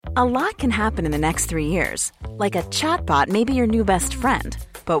A lot can happen in the next 3 years. Like a chatbot may be your new best friend.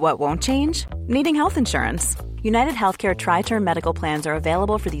 But what won't change? Needing health insurance. United Healthcare Tri-Term Medical Plans are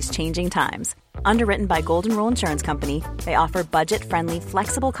available for these changing times. Underwritten by Golden Rule Insurance Company, they offer budget-friendly,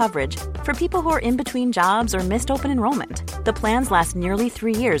 flexible coverage for people who are in between jobs or missed open enrollment. The plans last nearly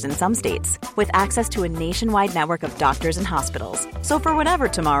 3 years in some states, with access to a nationwide network of doctors and hospitals. So for whatever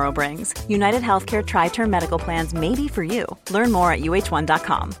tomorrow brings, United Healthcare Tri-Term Medical Plans may be for you. Learn more at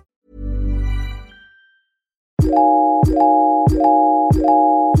uh1.com.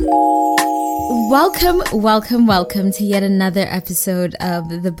 Welcome to yet another episode of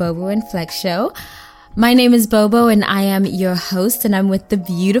the Bobo and Flex Show. My name is Bobo and I am your host, and I'm with the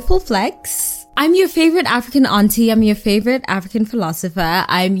beautiful Flex. I'm your favorite African auntie. I'm your favorite African philosopher.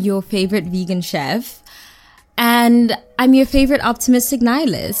 I'm your favorite vegan chef. And I'm your favorite optimistic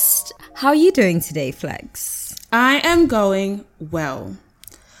nihilist. How are you doing today, Flex? I am going well.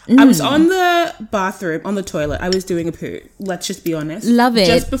 I was on the toilet. I was doing a poo. Let's just be honest. Love it.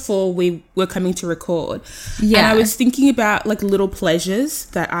 Just before we were coming to record. Yeah. And I was thinking about like little pleasures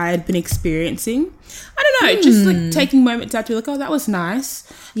that I had been experiencing. I don't know, just like taking moments out to be like, oh, that was nice.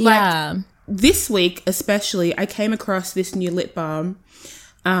 Yeah. Like this week especially, I came across this new lip balm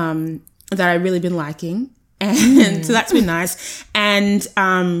that I've really been liking. And so that's been nice. And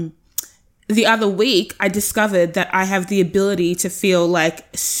the other week, I discovered that I have the ability to feel like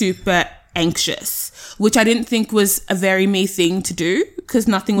super anxious, which I didn't think was a very me thing to do because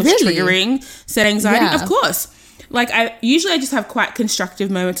nothing was triggering said anxiety. Yeah. Of course. Like I just have quite constructive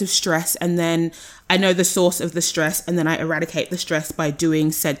moments of stress, and then I know the source of the stress, and then I eradicate the stress by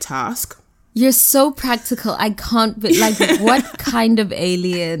doing said task. You're so practical. I can't be like, what kind of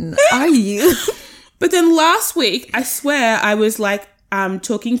alien are you? But then last week, I swear I was like,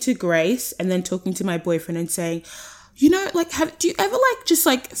 talking to Grace and then talking to my boyfriend and saying, you know, like, do you ever like just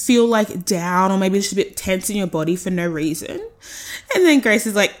like feel like down or maybe just a bit tense in your body for no reason? And then Grace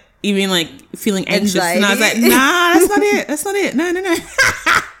is like, you mean like feeling anxious? Anxiety. And I was like, nah, that's not it. That's not it. No. I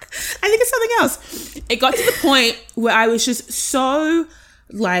think it's something else. It got to the point where I was just so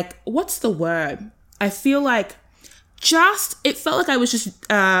like, what's the word? I feel like it felt like I was just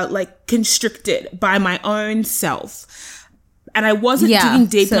like constricted by my own self. And I wasn't digging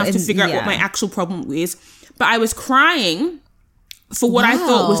deep enough to figure out what my actual problem is. But I was crying for what I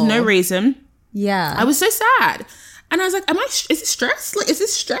thought was no reason. Yeah. I was so sad. And I was like, is it stress? Like, is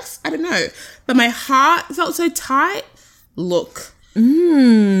this stress? I don't know. But my heart felt so tight. Look.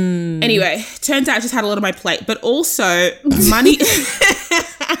 Anyway, turns out I just had a lot on my plate. But also, money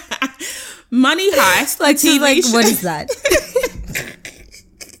Heist, like TV show. What is that?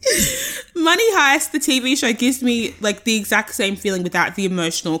 Money Heist, the TV show, gives me like the exact same feeling without the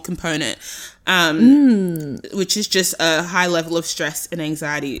emotional component, which is just a high level of stress and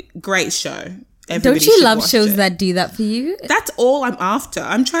anxiety. Great show. Don't you love shows that do that for you? That's all I'm after.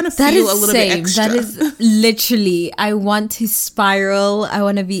 I'm trying to feel a little bit extra. That is literally, I want to spiral. I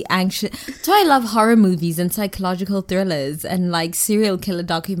want to be anxious. So I love horror movies and psychological thrillers and like serial killer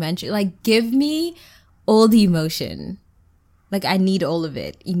documentary. Like, give me all the emotion. Like, I need all of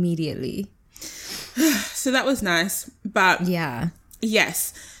it immediately. So that was nice. But yeah.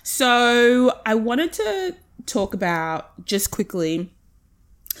 Yes. So I wanted to talk about, just quickly,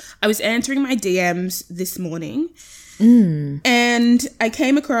 I was answering my DMs this morning and I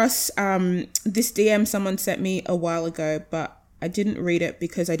came across this DM someone sent me a while ago, but I didn't read it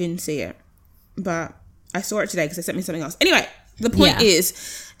because I didn't see it. But I saw it today because they sent me something else. Anyway, the point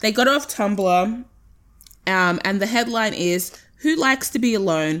is they got off Tumblr. And the headline is, "Who likes to be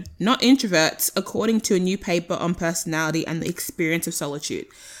alone? Not introverts, according to a new paper on personality and the experience of solitude."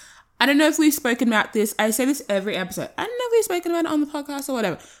 I don't know if we've spoken about this. I say this every episode. I don't know if we've spoken about it on the podcast or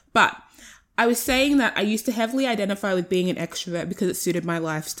whatever. But I was saying that I used to heavily identify with being an extrovert because it suited my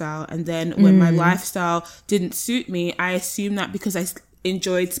lifestyle. And then when my lifestyle didn't suit me, I assumed that because I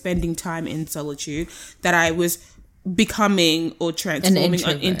enjoyed spending time in solitude, that I was becoming or transforming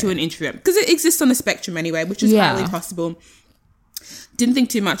into an introvert, because it exists on the spectrum anyway, which is highly possible. Didn't think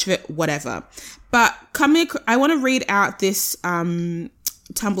too much of it, whatever. But I want to read out this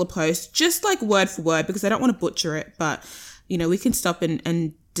Tumblr post, just like word for word, because I don't want to butcher it, but you know, we can stop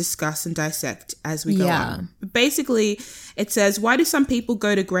and discuss and dissect as we go on. But basically, it says, why do some people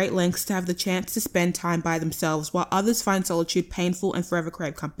go to great lengths to have the chance to spend time by themselves while others find solitude painful and forever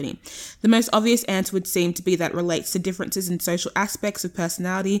crave company? The most obvious answer would seem to be that it relates to differences in social aspects of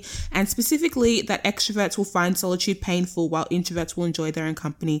personality, and specifically that extroverts will find solitude painful while introverts will enjoy their own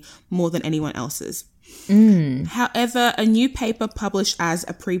company more than anyone else's. However, a new paper published as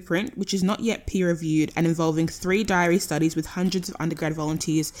a preprint, which is not yet peer-reviewed and involving 3 diary studies with hundreds of undergrad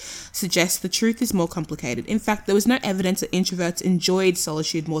volunteers, suggests the truth is more complicated. In fact, there was no evidence that introverts enjoyed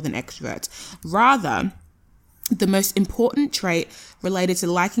solitude more than extroverts. Rather, the most important trait related to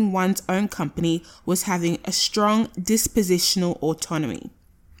liking one's own company was having a strong dispositional autonomy.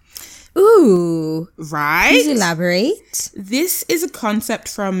 Ooh. Right? Please elaborate. This is a concept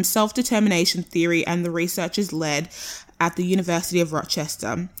from self-determination theory and the researchers led at the University of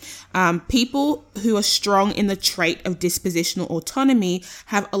Rochester. People who are strong in the trait of dispositional autonomy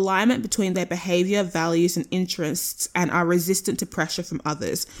have alignment between their behavior, values, and interests and are resistant to pressure from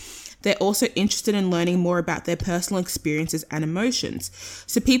others. They're also interested in learning more about their personal experiences and emotions.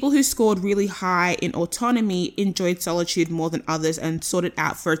 So people who scored really high in autonomy enjoyed solitude more than others and sought it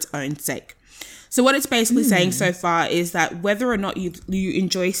out for its own sake. So what it's basically saying so far is that whether or not you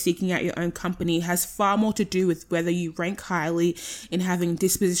enjoy seeking out your own company has far more to do with whether you rank highly in having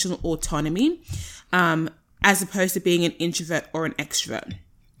dispositional autonomy, as opposed to being an introvert or an extrovert.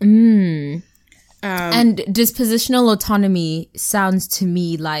 And dispositional autonomy sounds to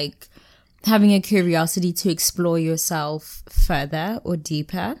me like having a curiosity to explore yourself further or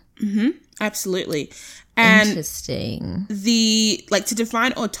deeper. Absolutely. And interesting. To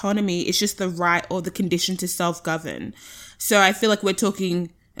define autonomy is just the right or the condition to self-govern. So I feel like we're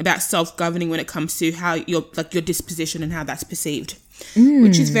talking about self-governing when it comes to how your disposition and how that's perceived,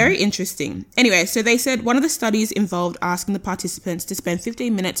 which is very interesting. Anyway, so they said one of the studies involved asking the participants to spend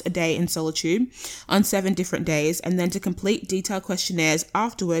 15 minutes a day in solitude on 7 different days and then to complete detailed questionnaires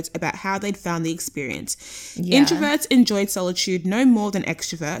afterwards about how they'd found the experience. Yeah. Introverts enjoyed solitude no more than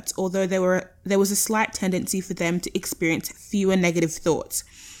extroverts, although there was a slight tendency for them to experience fewer negative thoughts.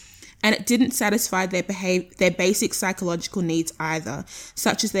 And it didn't satisfy their basic psychological needs either,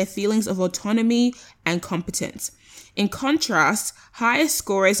 such as their feelings of autonomy and competence. In contrast, higher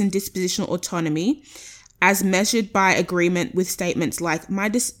scorers in dispositional autonomy, as measured by agreement with statements like, my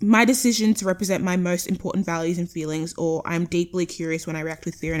decisions represent my most important values and feelings, or I'm deeply curious when I react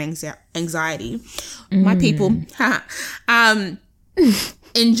with fear and anxiety. My people,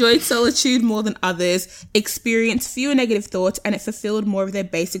 enjoyed solitude more than others, experienced fewer negative thoughts, and it fulfilled more of their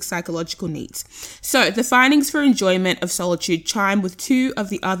basic psychological needs. So the findings for enjoyment of solitude chime with 2 of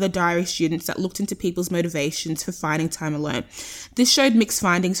the other diary students that looked into people's motivations for finding time alone. This showed mixed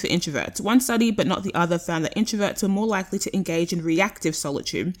findings for introverts. One study, but not the other, found that introverts were more likely to engage in reactive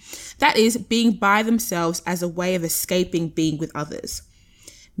solitude. That is, being by themselves as a way of escaping being with others.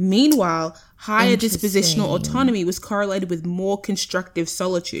 Meanwhile, higher dispositional autonomy was correlated with more constructive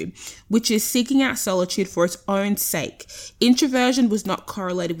solitude, which is seeking out solitude for its own sake. Introversion was not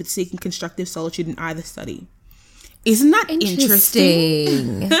correlated with seeking constructive solitude in either study. Isn't that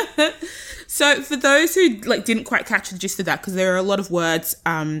interesting? So for those who didn't quite catch the gist of that, because there are a lot of words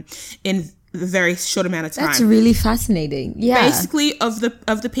in a very short amount of time. That's really fascinating. Yeah. Basically, of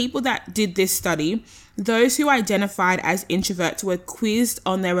the people that did this study, those who identified as introverts were quizzed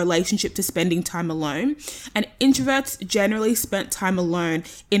on their relationship to spending time alone, and introverts generally spent time alone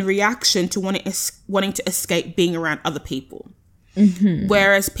in reaction to wanting to escape being around other people.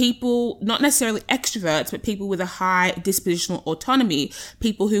 Whereas people, not necessarily extroverts, but people with a high dispositional autonomy,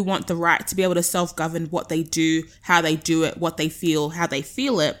 people who want the right to be able to self-govern what they do, how they do it, what they feel, how they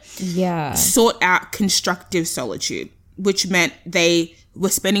feel it, sought out constructive solitude, which meant they were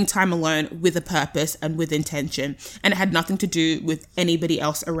spending time alone with a purpose and with intention, and it had nothing to do with anybody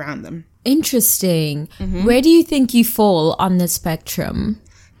else around them. Interesting. Where do you think you fall on the spectrum?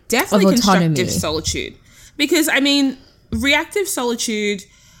 Definitely constructive solitude. Because, I mean, reactive solitude,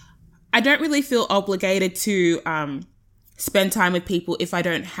 I don't really feel obligated to spend time with people if I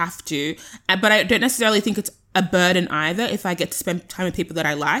don't have to, but I don't necessarily think it's a burden either if I get to spend time with people that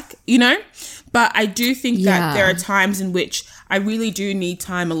I like, but I do think that there are times in which I really do need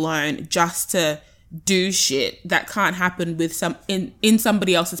time alone just to do shit that can't happen with in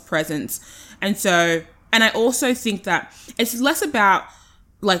somebody else's presence. And I also think that it's less about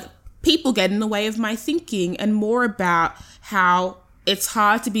people get in the way of my thinking and more about how it's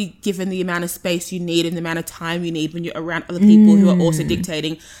hard to be given the amount of space you need and the amount of time you need when you're around other people who are also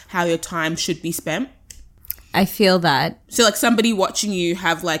dictating how your time should be spent. I feel that. So somebody watching you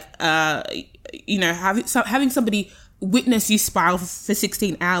have having somebody witness you spiral for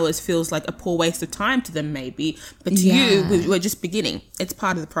 16 hours feels like a poor waste of time to them maybe. But to you, we're just beginning. It's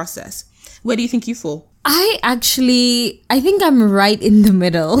part of the process. Where do you think you fall? I think I'm right in the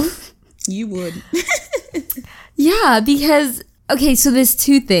middle. You would. Yeah, because, okay, so there's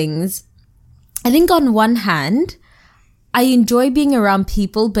 2 things. I think on one hand, I enjoy being around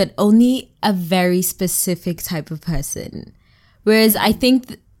people, but only a very specific type of person. Whereas I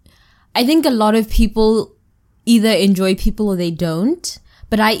think a lot of people either enjoy people or they don't.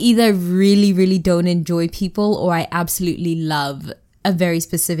 But I either really, really don't enjoy people or I absolutely love a very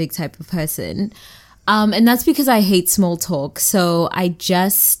specific type of person. And that's because I hate small talk. So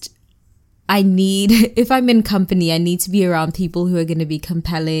if I'm in company, I need to be around people who are going to be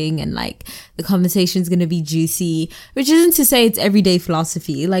compelling and like the conversation's going to be juicy, which isn't to say it's everyday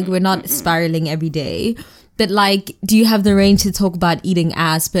philosophy. Like we're not spiraling every day. But like, do you have the range to talk about eating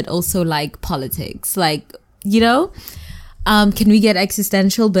ass, but also like politics? Like, you know? Can we get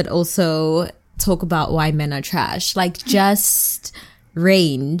existential, but also talk about why men are trash? Like just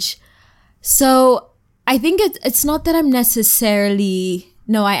range. So I think it's not that I'm necessarily,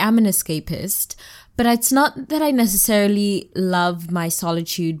 no, I am an escapist, but it's not that I necessarily love my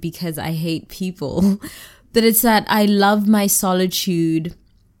solitude because I hate people, but it's that I love my solitude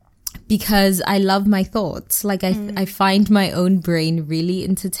because I love my thoughts. Like I find my own brain really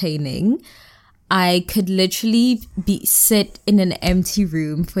entertaining. I could literally sit in an empty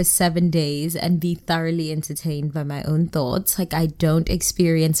room for 7 days and be thoroughly entertained by my own thoughts. Like I don't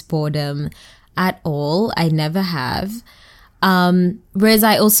experience boredom at all. I never have. Whereas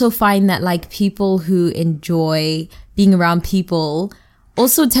I also find that like people who enjoy being around people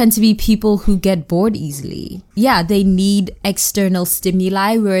also tend to be people who get bored easily. Yeah, they need external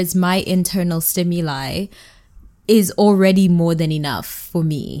stimuli, whereas my internal stimuli is already more than enough for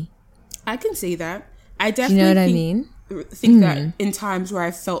me. I can see that. I definitely think that in times where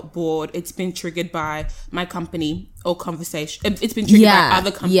I've felt bored, it's been triggered by my company or conversation. It's been triggered by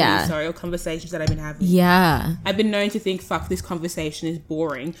other companies, or conversations that I've been having. Yeah. I've been known to think, fuck, this conversation is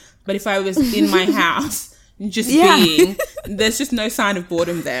boring. But if I was in my house just being, there's just no sign of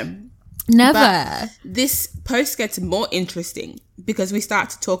boredom there. Never. But this post gets more interesting because we start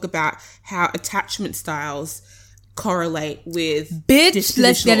to talk about how attachment styles correlate with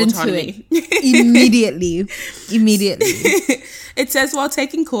let's get autonomy. into it immediately. It says, while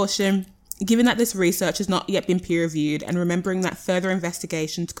taking caution, given that this research has not yet been peer reviewed and remembering that further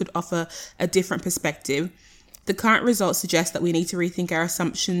investigations could offer a different perspective, the current results suggest that we need to rethink our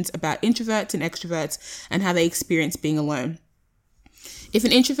assumptions about introverts and extroverts and how they experience being alone. If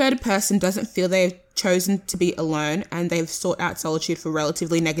an introverted person doesn't feel they've chosen to be alone and they've sought out solitude for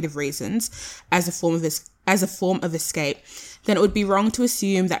relatively negative reasons as a form of escape, then it would be wrong to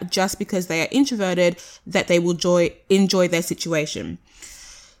assume that just because they are introverted that they will enjoy their situation.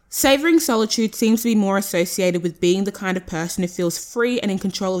 Savouring solitude seems to be more associated with being the kind of person who feels free and in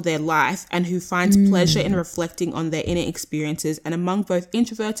control of their life and who finds pleasure in reflecting on their inner experiences. And among both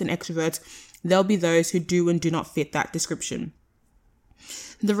introverts and extroverts, there'll be those who do and do not fit that description.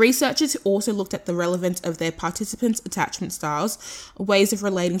 The researchers also looked at the relevance of their participants' attachment styles, ways of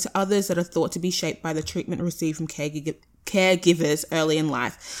relating to others that are thought to be shaped by the treatment received from caregivers early in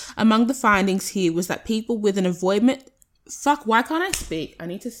life. Among the findings here was that people with an avoidant... Fuck, why can't I speak? I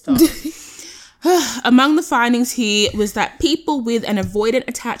need to stop. Among the findings here was that people with an avoidant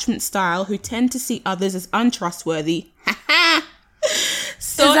attachment style who tend to see others as untrustworthy... Is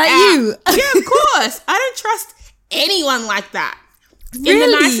that you? Yeah, of course. I don't trust anyone like that. Really?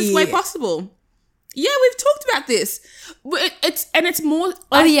 In the nicest way possible. Yeah, we've talked about this. It's more...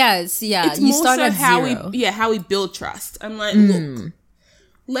 Oh, yes. Yeah. It's you more start so at how zero. how we build trust. I'm like, look,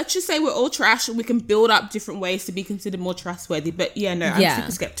 let's just say we're all trash and we can build up different ways to be considered more trustworthy. But I'm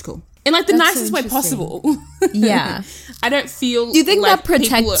super skeptical. In like the That's nicest so way possible. Yeah. I don't feel... Do you think like that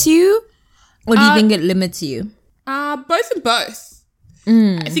protects you? Or do you think it limits you? Both and both.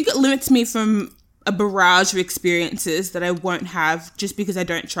 I think it limits me from a barrage of experiences that I won't have just because I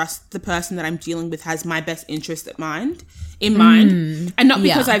don't trust the person that I'm dealing with has my best interest in mind. And not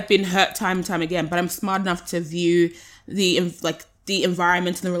because I've been hurt time and time again, but I'm smart enough to view the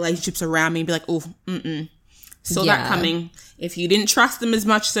environment and the relationships around me and be like, saw that coming. If you didn't trust them as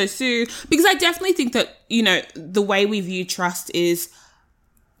much so soon, because I definitely think that, the way we view trust is,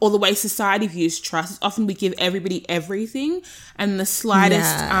 or the way society views trust, is often we give everybody everything and the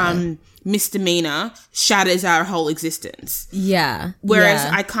slightest misdemeanor shatters our whole existence. Yeah. Whereas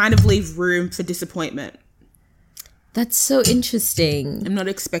I kind of leave room for disappointment. That's so interesting. I'm not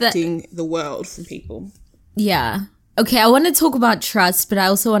expecting the world from people. Yeah. Okay, I want to talk about trust, but I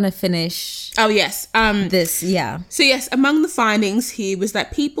also want to finish... Oh, yes. This, yeah. So, yes, among the findings here was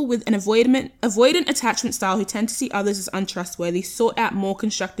that people with an avoidant attachment style who tend to see others as untrustworthy sought out more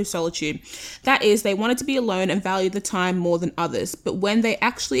constructive solitude. That is, they wanted to be alone and valued the time more than others. But when they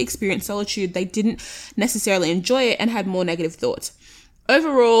actually experienced solitude, they didn't necessarily enjoy it and had more negative thoughts.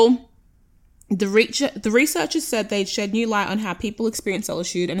 Overall, The researchers said they'd shed new light on how people experience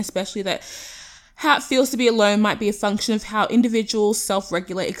solitude, and especially that how it feels to be alone might be a function of how individuals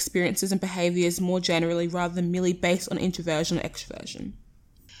self-regulate experiences and behaviors more generally, rather than merely based on introversion or extroversion.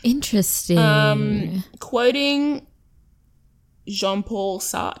 Interesting. Quoting Jean-Paul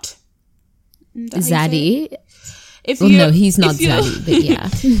Sartre. Zaddy. No, he's not Zaddy, but yeah.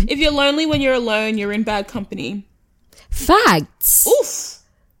 If you're lonely when you're alone, you're in bad company. Facts. Oof.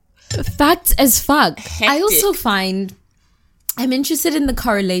 Facts as fuck. Hectic. I also find I'm interested in the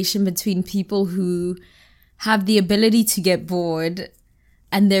correlation between people who have the ability to get bored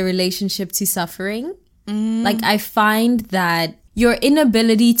and their relationship to suffering. Like, I find that your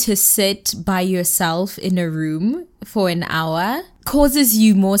inability to sit by yourself in a room for an hour causes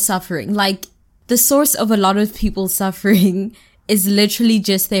you more suffering. Like, the source of a lot of people's suffering is literally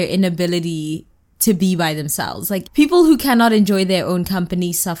just their inability to be by themselves. Like, people who cannot enjoy their own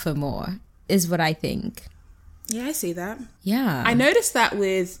company suffer more, is what I think. Yeah, I see that. Yeah. I noticed that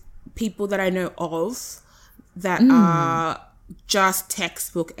with people that I know of that are just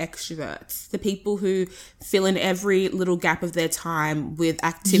textbook extroverts. The people who fill in every little gap of their time with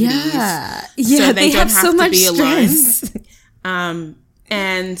activities. Yeah, so they don't have so to much be stress. alone.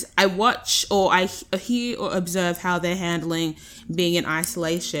 And I watch or I hear or observe how they're handling being in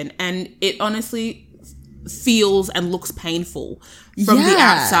isolation. And it honestly feels and looks painful from the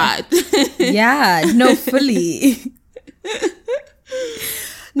outside. Yeah, no, fully.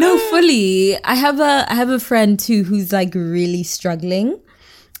 No, fully. I have a friend too who's like really struggling.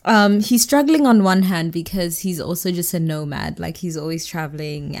 He's struggling on one hand because he's also just a nomad. Like, he's always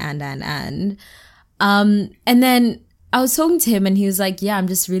traveling and then I was talking to him and he was like, yeah, I'm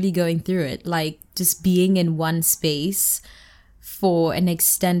just really going through it. Like, just being in one space for an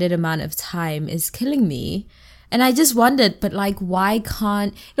extended amount of time is killing me. And I just wondered, but like, why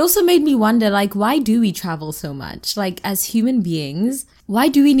can't... It also made me wonder, like, why do we travel so much? Like, as human beings, why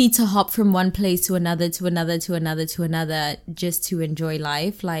do we need to hop from one place to another, to another, to another, to another, just to enjoy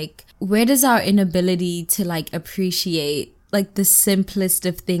life? Like, where does our inability to like appreciate like the simplest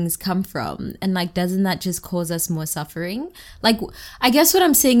of things come from? And like, doesn't that just cause us more suffering? Like, I guess what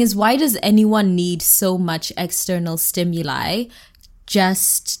I'm saying is, why does anyone need so much external stimuli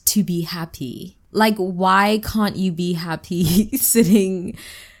just to be happy? Like, why can't you be happy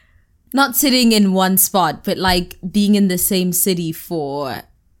not sitting in one spot, but like being in the same city for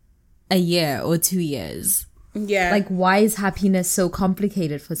a year or 2 years? Yeah. Like, why is happiness so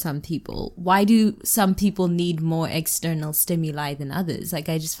complicated for some people? Why do some people need more external stimuli than others? Like,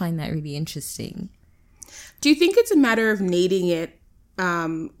 I just find that really interesting. Do you think it's a matter of needing it,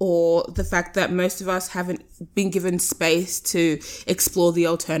 or the fact that most of us haven't been given space to explore the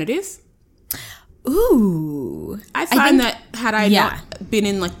alternative? Ooh. I find that had I not been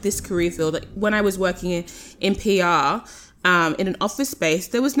in like this career field, like when I was working in PR, in an office space,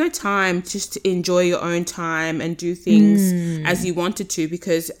 there was no time just to enjoy your own time and do things as you wanted to,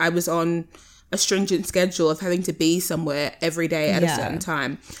 because I was on a stringent schedule of having to be somewhere every day at a certain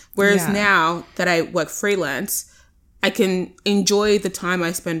time. Whereas now that I work freelance, I can enjoy the time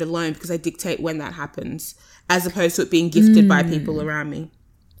I spend alone because I dictate when that happens, as opposed to it being gifted by people around me.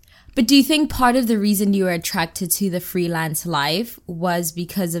 But do you think part of the reason you were attracted to the freelance life was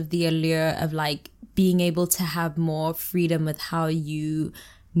because of the allure of like being able to have more freedom with how you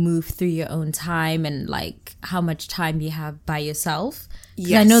move through your own time and like how much time you have by yourself?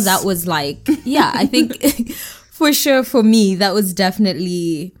 Yes. I know that was like, I think for sure for me, that was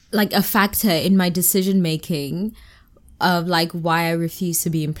definitely like a factor in my decision making of like why I refused to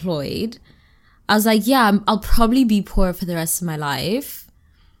be employed. I was like, I'll probably be poor for the rest of my life.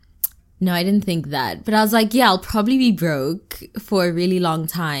 No, I didn't think that. But I was like, I'll probably be broke for a really long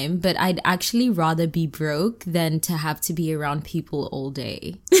time, but I'd actually rather be broke than to have to be around people all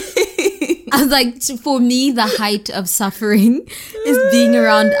day. I was like, for me, the height of suffering is being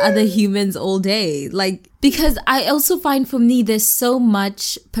around other humans all day. Like, because I also find for me, there's so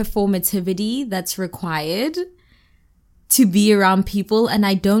much performativity that's required to be around people, and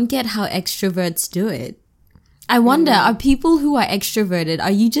I don't get how extroverts do it. I wonder, are people who are extroverted,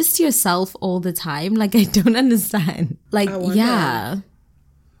 are you just yourself all the time? Like, I don't understand. Like, I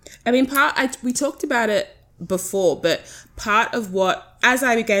mean, we talked about it before, but part of what, as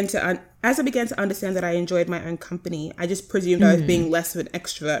I began to understand that I enjoyed my own company, I just presumed I was being less of an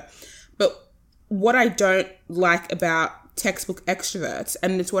extrovert. But what I don't like about textbook extroverts,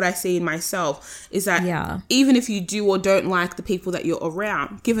 and it's what I see in myself, is that even if you do or don't like the people that you're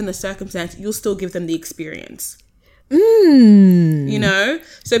around, given the circumstance, you'll still give them the experience. You know?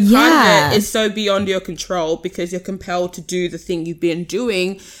 So part of it is so beyond your control because you're compelled to do the thing you've been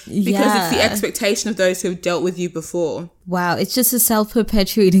doing because it's the expectation of those who have dealt with you before. Wow, it's just a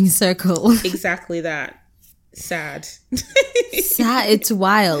self-perpetuating circle. Exactly that. Sad. Sad. It's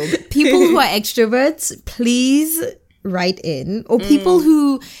wild. People who are extroverts, please write in. Or people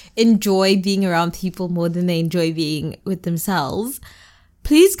who enjoy being around people more than they enjoy being with themselves.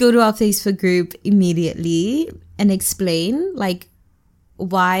 Please go to our Facebook group immediately and explain, like,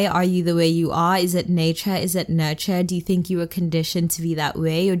 why are you the way you are? Is it nature? Is it nurture? Do you think you were conditioned to be that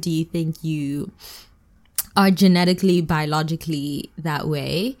way? Or do you think you are genetically, biologically that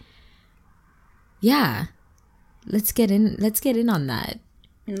way? Yeah. Let's get in on that.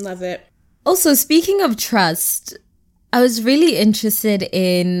 Love it. Also, speaking of trust, I was really interested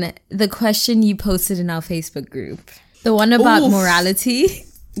in the question you posted in our Facebook group. The one about morality.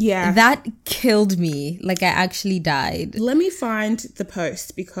 Yeah. That killed me. Like, I actually died. Let me find the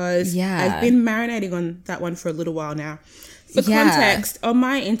post because I've been marinating on that one for a little while now. For context, on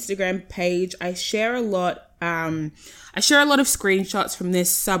my Instagram page, I share a lot of screenshots from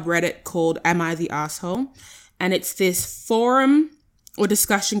this subreddit called Am I the Arsehole? And it's this forum or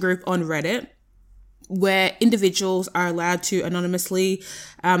discussion group on Reddit where individuals are allowed to anonymously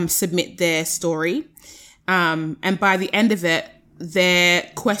submit their story. And by the end of it, they're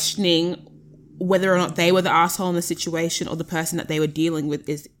questioning whether or not they were the arsehole in the situation or the person that they were dealing with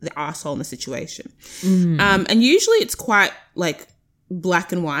is the arsehole in the situation. And usually it's quite like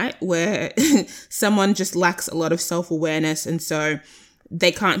black and white where someone just lacks a lot of self-awareness. And so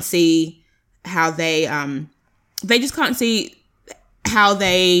they can't see how they just can't see how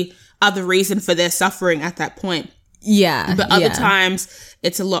they are the reason for their suffering at that point. Yeah. But other times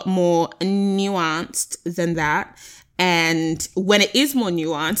it's a lot more nuanced than that. And when it is more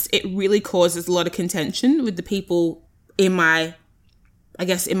nuanced, it really causes a lot of contention with the people in my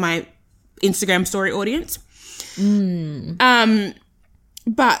Instagram story audience.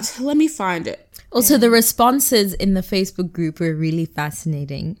 But let me find it. Also, the responses in the Facebook group were really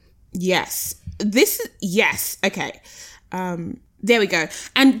fascinating. Yes. Okay. There we go.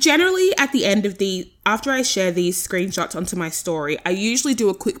 And generally at the end of after I share these screenshots onto my story, I usually do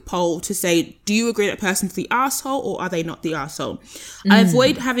a quick poll to say, do you agree that person's the arsehole or are they not the arsehole? I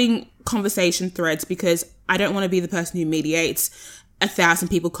avoid having conversation threads because I don't want to be the person who mediates 1,000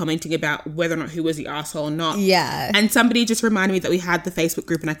 people commenting about whether or not who was the arsehole or not. Yeah. And somebody just reminded me that we had the Facebook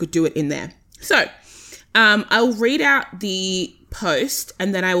group and I could do it in there. So I'll read out the post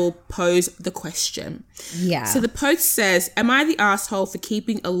and then I will pose the question. Yeah. So the post says, am I the arsehole for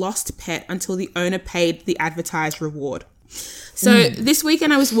keeping a lost pet until the owner paid the advertised reward? So this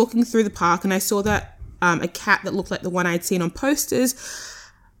weekend I was walking through the park and I saw that a cat that looked like the one I'd seen on posters.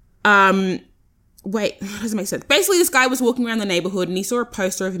 Wait, that doesn't make sense. Basically, this guy was walking around the neighborhood and he saw a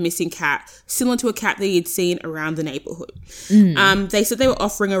poster of a missing cat, similar to a cat that he had seen around the neighborhood. They said they were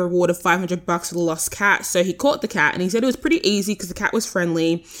offering a reward of $500 for the lost cat. So he caught the cat and he said it was pretty easy because the cat was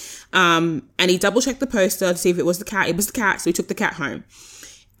friendly. And he double checked the poster to see if it was the cat. It was the cat, so he took the cat home.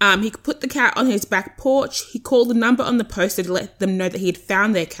 He put the cat on his back porch. He called the number on the poster to let them know that he had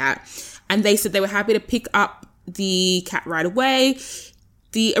found their cat. And they said they were happy to pick up the cat right away.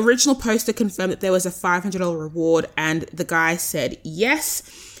 The original poster confirmed that there was a $500 reward and the guy said yes.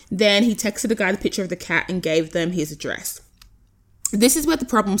 Then he texted the guy the picture of the cat and gave them his address. This is where the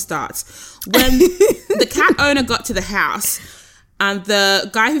problem starts. When the cat owner got to the house, the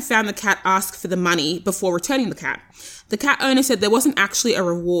guy who found the cat asked for the money before returning the cat. The cat owner said there wasn't actually a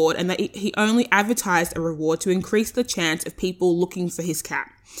reward and that he only advertised a reward to increase the chance of people looking for his cat.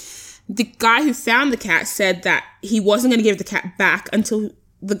 The guy who found the cat said that he wasn't going to give the cat back until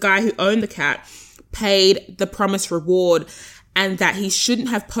the guy who owned the cat paid the promised reward and that he shouldn't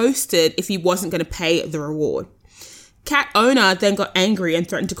have posted if he wasn't going to pay the reward. Cat owner then got angry and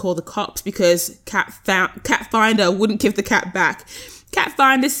threatened to call the cops because Cat Finder wouldn't give the cat back. Cat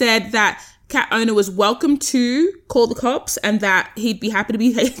Finder said that cat owner was welcome to call the cops and that he'd be happy to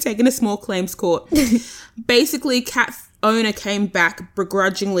be taken to small claims court. Basically, cat owner came back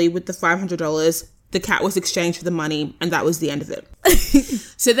begrudgingly with the $500. The cat was exchanged for the money and that was the end of it.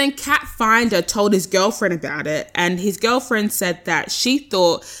 So then Cat Finder told his girlfriend about it and his girlfriend said that she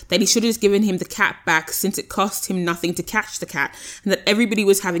thought that he should have just given him the cat back since it cost him nothing to catch the cat and that everybody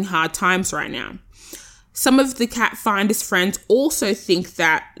was having hard times right now. Some of the Cat Finder's friends also think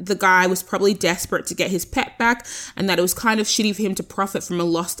that the guy was probably desperate to get his pet back and that it was kind of shitty for him to profit from a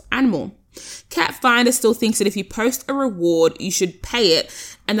lost animal. Cat Finder still thinks that if you post a reward, you should pay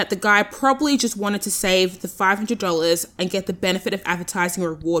it, and that the guy probably just wanted to save the $500 and get the benefit of advertising a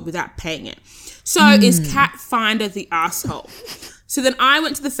reward without paying it. So is Cat Finder the asshole? So then I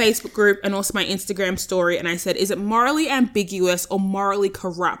went to the Facebook group and also my Instagram story, and I said, is it morally ambiguous or morally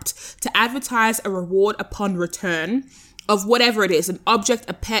corrupt to advertise a reward upon return of whatever it is, an object,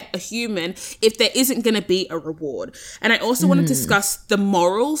 a pet, a human, if there isn't going to be a reward? And I also want to discuss the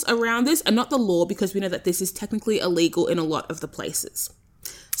morals around this and not the law, because we know that this is technically illegal in a lot of the places.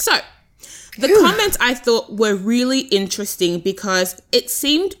 So the comments I thought were really interesting because it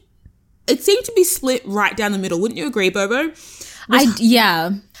seemed to be split right down the middle. Wouldn't you agree, Bobo?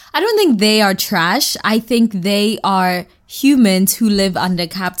 Yeah. I don't think they are trash. I think they are humans who live under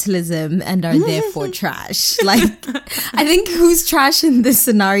capitalism and are therefore trash. Like, I think who's trash in this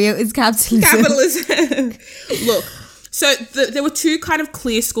scenario is capitalism. Look, so there were two kind of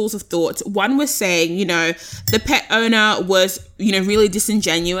clear schools of thought. One was saying, the pet owner was, really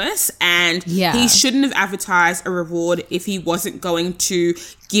disingenuous, and he shouldn't have advertised a reward if he wasn't going to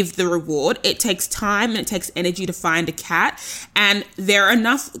give the reward. It takes time and it takes energy to find a cat, and there are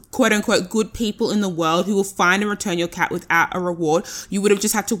enough quote unquote good people in the world who will find and return your cat without a reward. You would have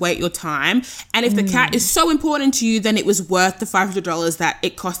just had to wait your time, and if the cat is so important to you, then it was worth the $500 that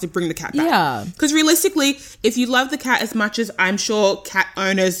it cost to bring the cat back. Because realistically, if you love the cat as much as I'm sure cat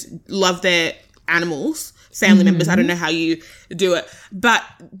owners love their animals, family members, I don't know how you do it, but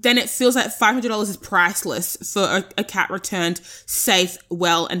then it feels like $500 is priceless for a cat returned safe,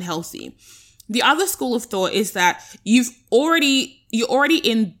 well, and healthy. The other school of thought is that you're already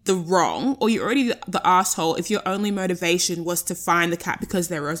in the wrong, or you're already the asshole if your only motivation was to find the cat because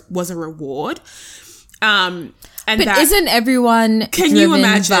there was a reward. But isn't everyone? Can you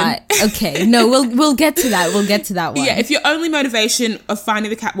imagine? Okay, no, we'll get to that. We'll get to that one. Yeah, if your only motivation of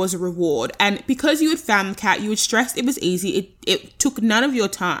finding the cat was a reward, and because you had found the cat, you were stressed, it was easy, it took none of your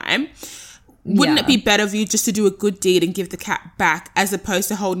time. Wouldn't it be better for you just to do a good deed and give the cat back, as opposed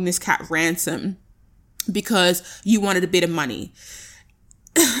to holding this cat ransom because you wanted a bit of money?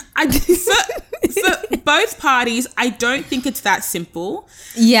 For both parties, I don't think it's that simple.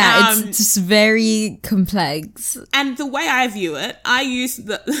 Yeah, it's just very complex. And the way I view it, I use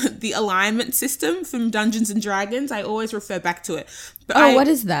the alignment system from Dungeons and Dragons. I always refer back to it. But what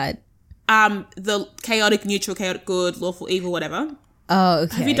is that? The chaotic neutral, chaotic good, lawful evil, whatever. Oh,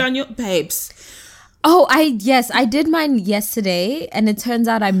 okay. Have you done your babes? Oh, I did mine yesterday, and it turns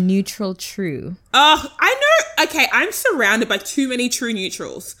out I'm neutral true. Oh, I know. Okay, I'm surrounded by too many true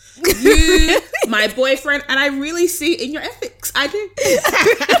neutrals. You, my boyfriend, and I really see it in your ethics. I do.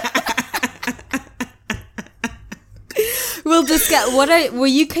 We'll discuss. Were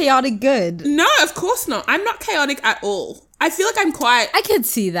you chaotic good? No, of course not. I'm not chaotic at all. I feel like I'm quite. I could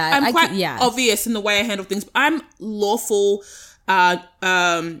see that. I'm quite obvious in the way I handle things. I'm lawful.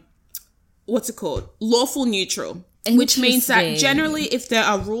 What's it called? Lawful neutral, which means that generally if there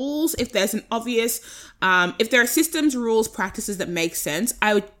are rules, if there's an obvious, if there are systems, rules, practices that make sense,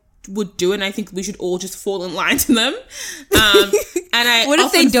 I would do it, and I think we should all just fall in line to them. What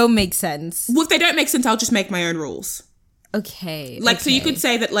if they don't make sense? Well, if they don't make sense, I'll just make my own rules. Okay. So you could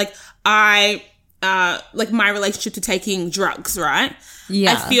say that my relationship to taking drugs, right?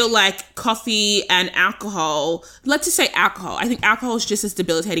 Yeah. I feel like coffee and alcohol, let's just say alcohol. I think alcohol is just as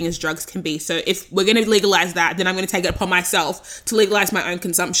debilitating as drugs can be. So if we're going to legalize that, then I'm going to take it upon myself to legalize my own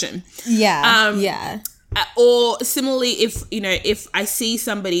consumption. Yeah. Or similarly, if I see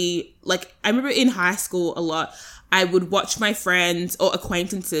somebody, like I remember in high school a lot, I would watch my friends or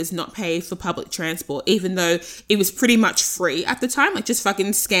acquaintances not pay for public transport, even though it was pretty much free at the time. Like just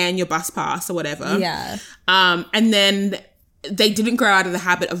fucking scan your bus pass or whatever. Yeah. And then they didn't grow out of the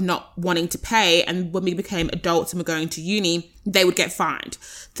habit of not wanting to pay. And when we became adults and were going to uni, they would get fined.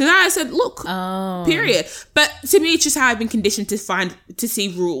 So that I said, look, period. But to me, it's just how I've been conditioned to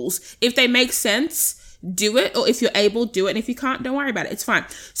see rules. If they make sense, do it. Or if you're able, do it. And if you can't, don't worry about it. It's fine.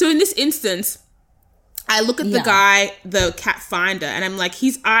 So in this instance, I look at the guy, the cat finder, and I'm like,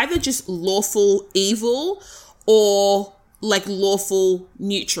 he's either just lawful evil or like lawful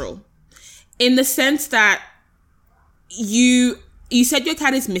neutral. In the sense that you said your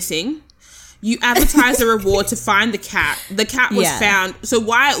cat is missing. You advertised a reward to find the cat. The cat was found. So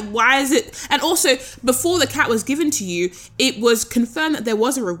why is it? And also, before the cat was given to you, it was confirmed that there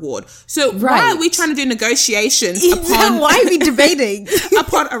was a reward. So why are we trying to do negotiations upon... Why are we debating?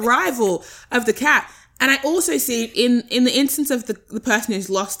 upon arrival of the cat? And I also see in the instance of the person who's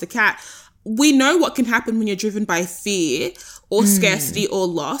lost the cat, we know what can happen when you're driven by fear or scarcity or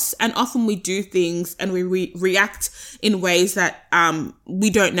loss. And often we do things and we react in ways that we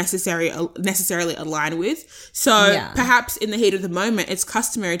don't necessarily align with. So perhaps in the heat of the moment, it's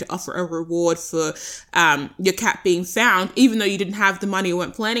customary to offer a reward for your cat being found, even though you didn't have the money or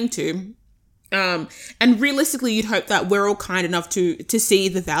weren't planning to. And realistically, you'd hope that we're all kind enough to see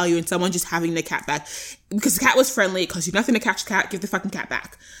the value in someone just having their cat back. Because the cat was friendly, it cost you nothing to catch the cat, give the fucking cat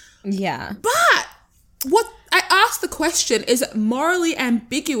back. Yeah. But what I asked the question, is it morally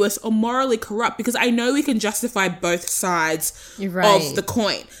ambiguous or morally corrupt? Because I know we can justify both sides of the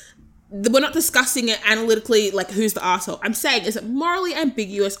coin. We're not discussing it analytically, like who's the asshole. I'm saying, is it morally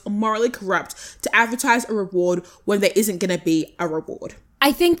ambiguous or morally corrupt to advertise a reward when there isn't going to be a reward?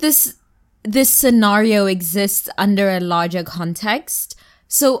 I think this scenario exists under a larger context.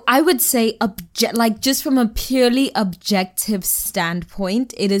 So I would say, just from a purely objective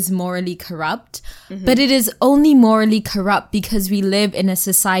standpoint, it is morally corrupt. But it is only morally corrupt because we live in a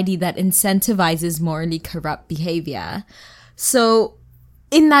society that incentivizes morally corrupt behavior. So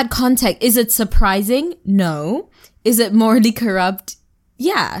in that context, is it surprising? No. Is it morally corrupt?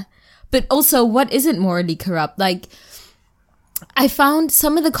 Yeah. But also, what isn't morally corrupt? Like, I found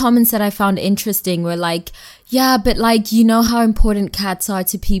some of the comments that I found interesting were like, yeah, but like, you know how important cats are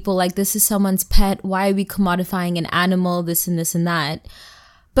to people. Like, this is someone's pet. Why are we commodifying an animal? This and this and that.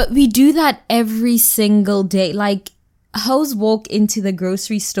 But we do that every single day. Like, hoes walk into the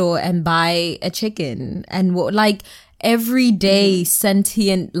grocery store and buy a chicken. And like, every day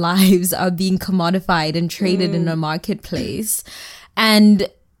sentient lives are being commodified and traded in a marketplace. And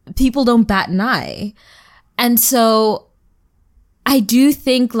people don't bat an eye. And so I do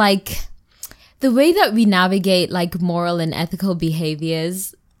think, like, the way that we navigate, like, moral and ethical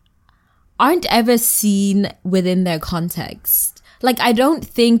behaviors aren't ever seen within their context. Like, I don't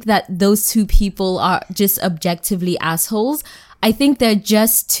think that those two people are just objectively assholes. I think they're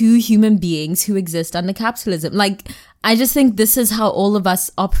just two human beings who exist under capitalism. Like, I just think this is how all of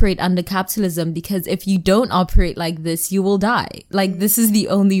us operate under capitalism, because if you don't operate like this, you will die. Like, this is the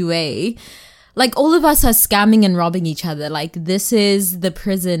only way. Like, all of us are scamming and robbing each other. Like, this is the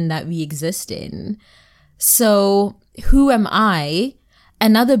prison that we exist in. So who am I,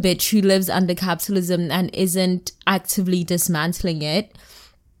 another bitch who lives under capitalism and isn't actively dismantling it,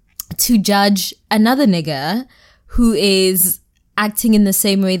 to judge another nigger who is acting in the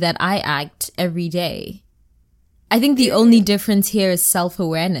same way that I act every day? I think the only difference here is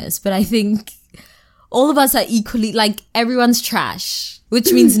self-awareness. But I think all of us are equally, like, everyone's trash.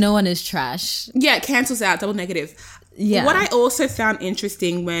 Which means no one is trash. Yeah, it cancels out, double negative. Yeah. What I also found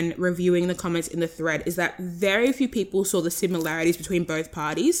interesting when reviewing the comments in the thread is that very few people saw the similarities between both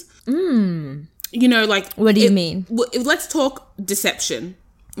parties. You know, like... What do you mean? Let's talk deception,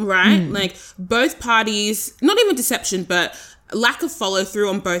 right? Like, both parties, not even deception, but lack of follow through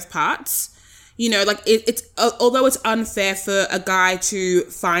on both parts. You know, like, it's although it's unfair for a guy to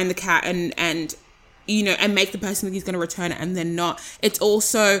find the cat and you know, and make the person that he's going to return it and then not. It's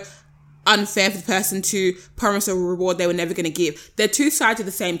also unfair for the person to promise a reward they were never going to give. They're two sides of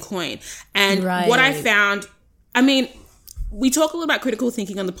the same coin. And what I found, I mean, we talk a lot about critical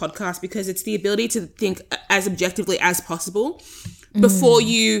thinking on the podcast because it's the ability to think as objectively as possible before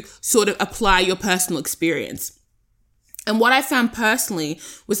you sort of apply your personal experience. And what I found personally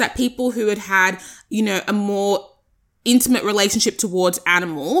was that people who had, you know, a more intimate relationship towards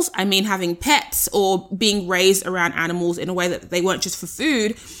animals, I mean having pets or being raised around animals in a way that they weren't just for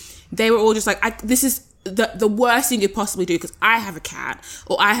food, they were all just like, this is the worst thing you could possibly do because I have a cat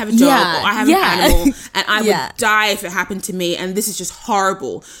or I have a dog or I have an animal and I would die if it happened to me and this is just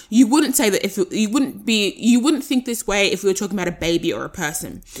horrible. You wouldn't say that you wouldn't think this way if we were talking about a baby or a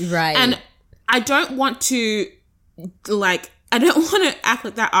person. Right. And I don't want to act like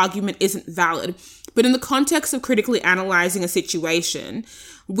that argument isn't valid. But in the context of critically analysing a situation,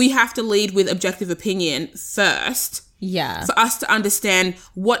 we have to lead with objective opinion first. Yeah. For us to understand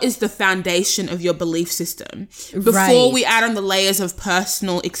what is the foundation of your belief system before we add on the layers of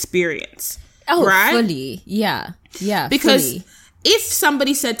personal experience. Oh, right? Fully. Yeah. Yeah. Because if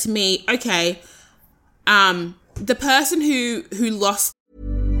somebody said to me, okay, the person who lost.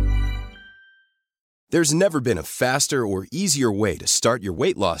 There's never been a faster or easier way to start your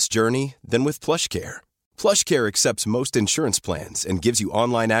weight loss journey than with PlushCare. PlushCare accepts most insurance plans and gives you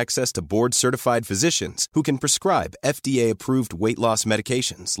online access to board-certified physicians who can prescribe FDA-approved weight loss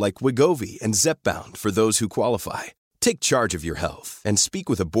medications like Wegovy and Zepbound for those who qualify. Take charge of your health and speak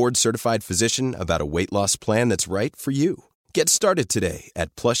with a board-certified physician about a weight loss plan that's right for you. Get started today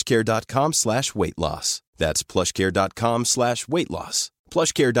at plushcare.com/weightloss. That's plushcare.com/weightloss.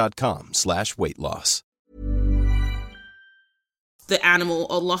 PlushCare.com/weight loss. The animal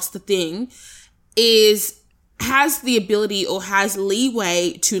or lost the thing has the ability or has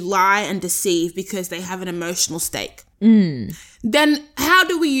leeway to lie and deceive because they have an emotional stake. Then how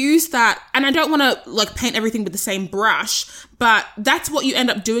do we use that? And I don't want to like paint everything with the same brush, but that's what you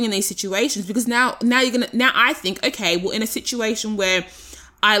end up doing in these situations, because now I think, okay, well, in a situation where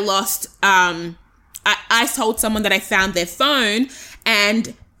I lost, I told someone that I found their phone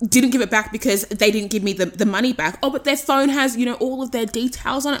and didn't give it back because they didn't give me the money back. Oh, but their phone has, all of their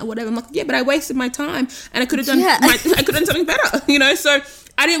details on it or whatever. I'm like, yeah, but I wasted my time and I could have done I could have done something better, so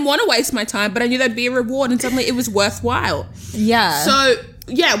I didn't want to waste my time, but I knew there'd be a reward and suddenly it was worthwhile. Yeah. So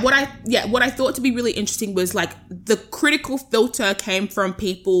what I thought to be really interesting was like the critical filter came from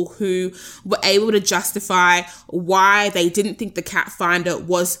people who were able to justify why they didn't think the cat finder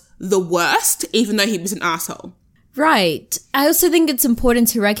was the worst, even though he was an asshole. Right. I also think it's important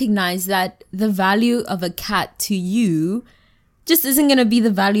to recognize that the value of a cat to you just isn't going to be the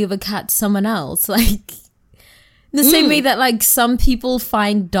value of a cat to someone else. Like, the same way that like some people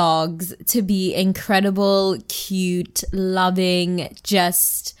find dogs to be incredible, cute, loving,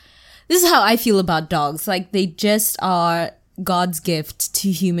 this is how I feel about dogs. Like, they just are God's gift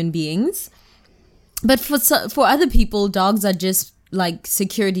to human beings. But for other people, dogs are just like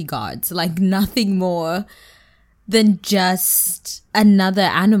security guards, like nothing more than just another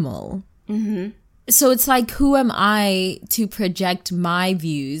animal. Mm-hmm. So it's like, who am I to project my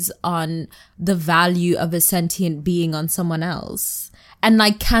views on the value of a sentient being on someone else? And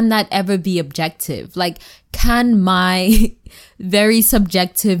like, can that ever be objective? Like, can my very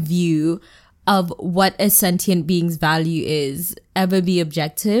subjective view of what a sentient being's value is ever be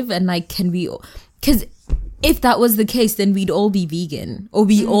objective? And like, can we, because if that was the case, then we'd all be vegan, or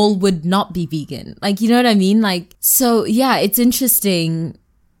we all would not be vegan. Like, you know what I mean? Like, so yeah, it's interesting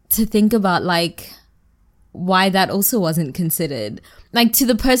to think about like why that also wasn't considered. Like, to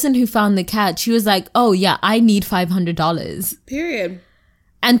the person who found the cat, she was like, oh yeah, I need $500. Period.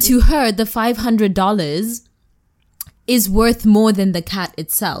 And to her, the $500 is worth more than the cat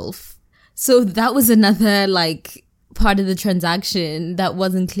itself. So that was another like part of the transaction that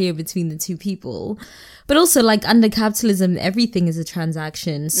wasn't clear between the two people. But also, like, under capitalism, everything is a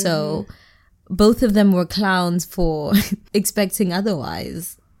transaction. So both of them were clowns for expecting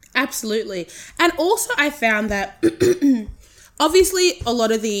otherwise. Absolutely. And also I found that obviously a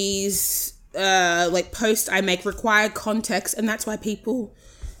lot of these like posts I make require context, and that's why people...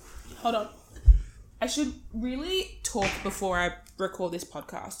 Hold on. I should really talk before I record this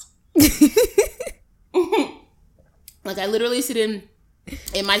podcast. Like, I literally sit in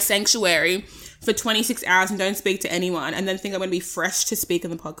my sanctuary for 26 hours and don't speak to anyone, and then think I'm going to be fresh to speak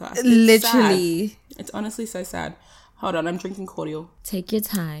in the podcast. It's literally. sad. It's honestly so sad. Hold on, I'm drinking cordial. Take your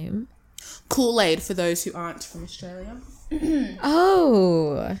time. Kool-Aid for those who aren't from Australia.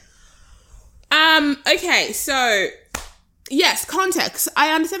 Oh. Okay, so yes, context.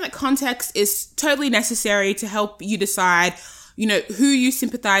 I understand that context is totally necessary to help you decide, who you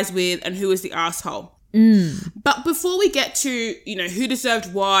sympathize with and who is the asshole. But before we get to, who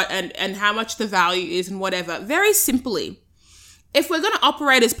deserved what and how much the value is and whatever, very simply, if we're going to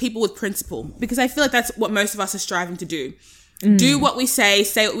operate as people with principle, because I feel like that's what most of us are striving to do what we say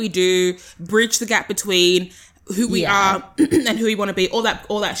what we do, bridge the gap between who we are and who we want to be, all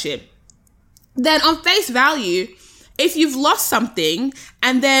that shit. Then on face value, if you've lost something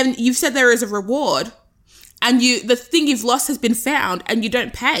and then you've said there is a reward and the thing you've lost has been found and you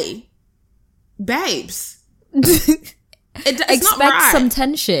don't pay, babes, it's not right. Expect some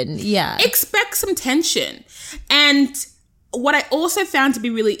tension. Yeah. Expect some tension. And what I also found to be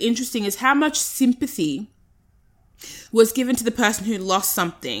really interesting is how much sympathy was given to the person who lost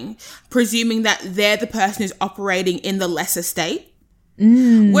something, presuming that they're the person who's operating in the lesser state.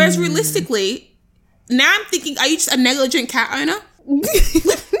 Whereas realistically, now I'm thinking, are you just a negligent cat owner?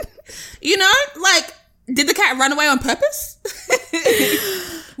 Like, did the cat run away on purpose?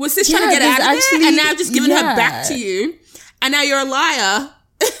 Was this trying to get out of there and now just giving her back to you? And now you're a liar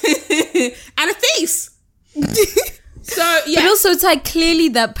and a thief. So, yeah. But also, it's like, clearly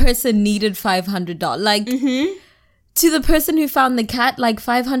that person needed $500. Like, to the person who found the cat, like,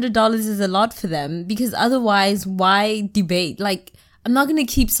 $500 is a lot for them, because otherwise, why debate? Like, I'm not going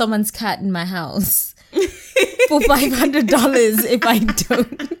to keep someone's cat in my house for $500 if I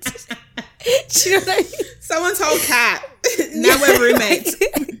don't. Do you know what I mean? Someone's whole cat. Now we're roommates.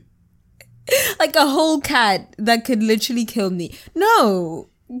 Like a whole cat that could literally kill me. No.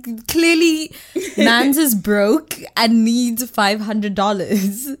 clearly Mans is broke and needs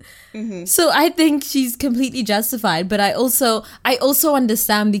 $500. Mm-hmm. So I think she's completely justified. But I also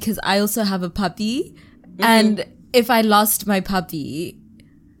understand, because I also have a puppy. Mm-hmm. And if I lost my puppy,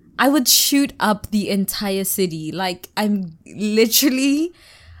 I would shoot up the entire city. Like, I'd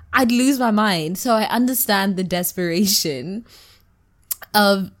lose my mind. So I understand the desperation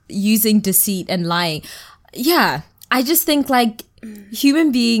of using deceit and lying. Yeah, I just think, like,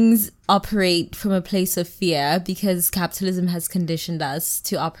 human beings operate from a place of fear because capitalism has conditioned us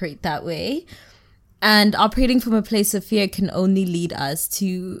to operate that way. And operating from a place of fear can only lead us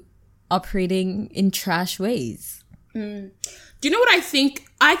to operating in trash ways. Do you know what I think?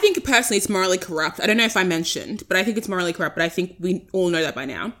 I think personally it's morally corrupt. I don't know if I mentioned, but I think it's morally corrupt, but I think we all know that by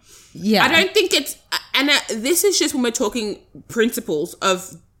now. Yeah. I don't think it's, and this is just when we're talking principles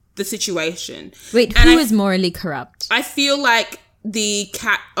of the situation. Wait, who is morally corrupt? I feel like the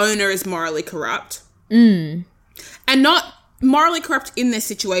cat owner is morally corrupt. And not morally corrupt in this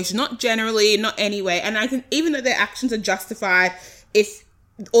situation, not generally, not anyway. And I think even though their actions are justified,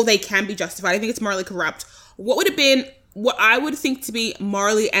 or they can be justified, I think it's morally corrupt. What I would think to be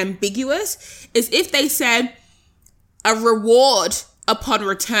morally ambiguous is if they said a reward upon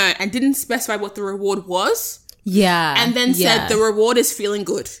return and didn't specify what the reward was. Yeah. And then said the reward is feeling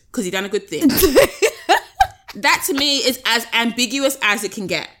good because you've done a good thing. That to me is as ambiguous as it can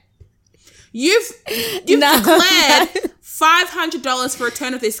get. You've declared $500 for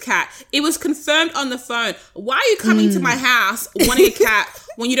return of this cat. It was confirmed on the phone. Why are you coming to my house wanting a cat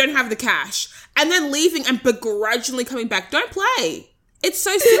when you don't have the cash? And then leaving and begrudgingly coming back. Don't play. It's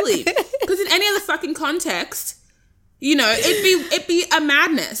so silly. Because in any other fucking context, it'd be a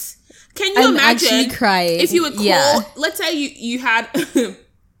madness. Can you imagine if you would call, let's say you had,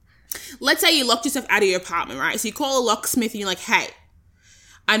 let's say you locked yourself out of your apartment, right? So you call a locksmith and you're like, hey,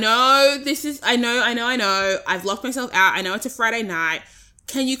 I know, I've locked myself out. I know it's a Friday night.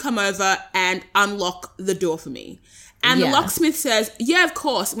 Can you come over and unlock the door for me? And the locksmith says, yeah, of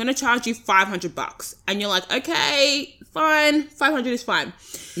course. I'm going to charge you $500. And you're like, okay, fine. 500 is fine.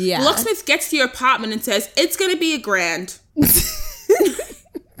 Yeah. The locksmith gets to your apartment and says, it's going to be $1,000.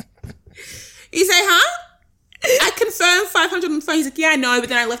 You say, huh? I confirmed 500 on the phone. He's like, yeah, I know, but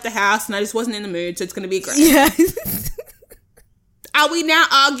then I left the house and I just wasn't in the mood, so it's going to be $1,000. Yeah. Are we now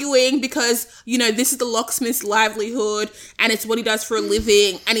arguing because, this is the locksmith's livelihood and it's what he does for a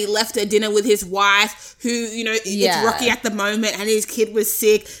living and he left a dinner with his wife who, it's rocky at the moment and his kid was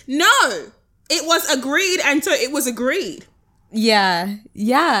sick? No, it was agreed, and so it was agreed. Yeah.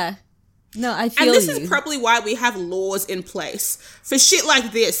 Yeah. No, I feel you. And this is probably why we have laws in place for shit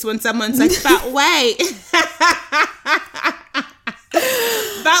like this when someone's like, but wait.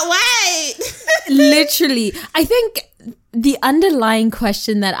 But wait. Literally. I think the underlying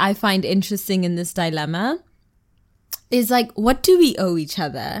question that I find interesting in this dilemma is like, what do we owe each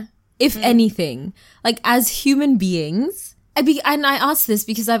other, if anything? Like, as human beings, and I asked this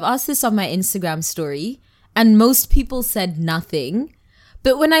because I've asked this on my Instagram story and most people said nothing.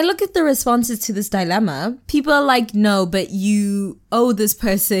 But when I look at the responses to this dilemma, people are like, no, but you owe this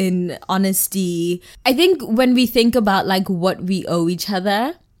person honesty. I think when we think about like what we owe each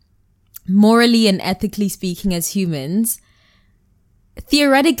other, morally and ethically speaking as humans,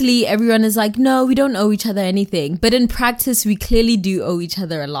 theoretically, everyone is like, no, we don't owe each other anything. But in practice, we clearly do owe each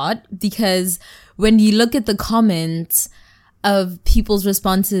other a lot, because when you look at the comments of people's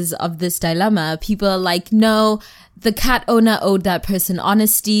responses of this dilemma, people are like, no, the cat owner owed that person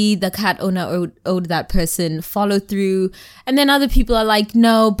honesty. The cat owner owed that person follow through. And then other people are like,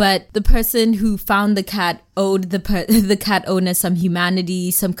 no, but the person who found the cat owed the cat owner some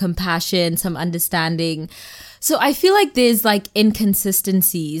humanity, some compassion, some understanding. So I feel like there's like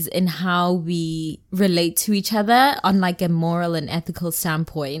inconsistencies in how we relate to each other on like a moral and ethical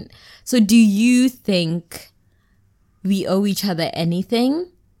standpoint. So do you think we owe each other anything?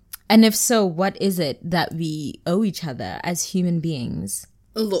 And if so, what is it that we owe each other as human beings?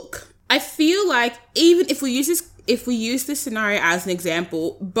 Look, I feel like even if we use this scenario as an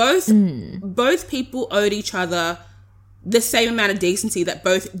example, both people owed each other the same amount of decency that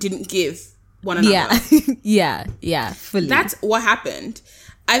both didn't give one another. Yeah. Yeah, fully. That's what happened.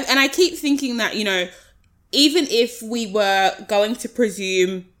 And I keep thinking that, even if we were going to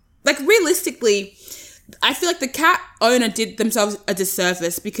presume, like realistically, I feel like the cat owner did themselves a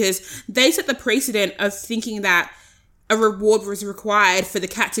disservice because they set the precedent of thinking that a reward was required for the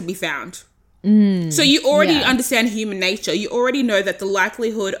cat to be found. So you already understand human nature. You already know that the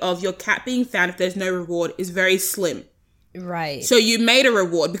likelihood of your cat being found if there's no reward is very slim. Right. So you made a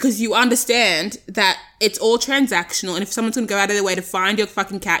reward because you understand that it's all transactional, and if someone's going to go out of their way to find your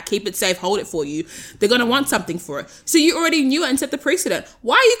fucking cat, keep it safe, hold it for you, they're going to want something for it. So you already knew it and set the precedent.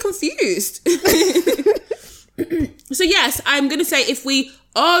 Why are you confused? So yes, I'm going to say if we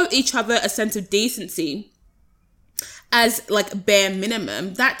owe each other a sense of decency as like bare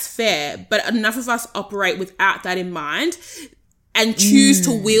minimum, that's fair. But enough of us operate without that in mind and choose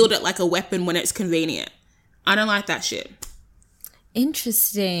to wield it like a weapon when it's convenient. I don't like that shit.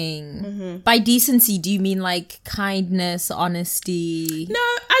 Interesting. Mm-hmm. By decency, do you mean like kindness, honesty? No,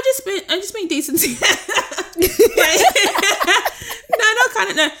 I just mean decency. No.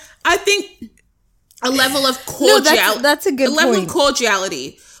 I think a level of cordiality. No, that's a good point. A level of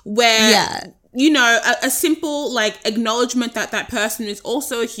cordiality where, you know, a simple like acknowledgement that that person is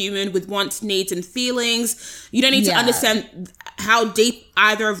also a human with wants, needs, and feelings. You don't need to understand how deep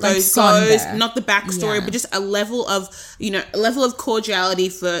either of those goes, not the backstory, but just a level of, you know, a level of cordiality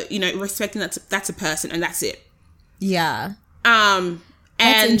for, you know, respecting that's a person and that's it. Yeah.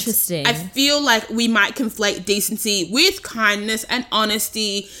 That's interesting. I feel like we might conflate decency with kindness and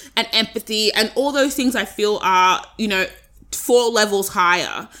honesty and empathy, and all those things I feel are, you know, 4 levels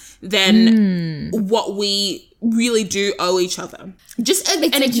higher than what we really do owe each other. Just an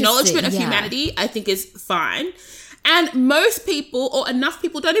acknowledgement of humanity, I think, is fine. And most people, or enough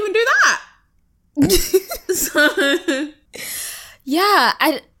people, don't even do that. Yeah,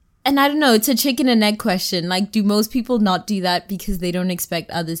 I don't know, it's a chicken and egg question. Like, do most people not do that because they don't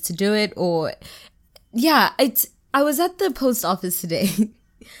expect others to do it? Or, I was at the post office today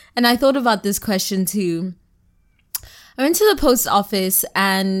and I thought about this question too. I went to the post office,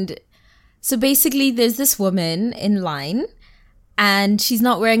 and so basically there's this woman in line and she's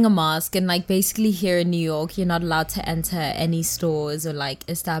not wearing a mask, and like basically here in New York, you're not allowed to enter any stores or like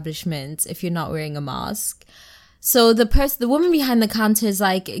establishments if you're not wearing a mask. So the woman behind the counter is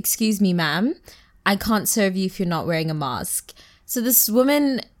like, "Excuse me, ma'am, I can't serve you if you're not wearing a mask." So this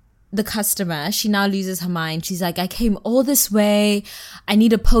woman, the customer, she now loses her mind. She's like, "I came all this way. I need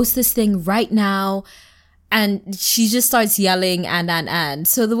to post this thing right now." And she just starts yelling and.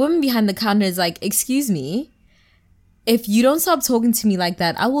 So the woman behind the counter is like, "Excuse me, if you don't stop talking to me like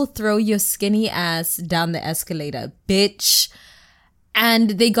that, I will throw your skinny ass down the escalator, bitch."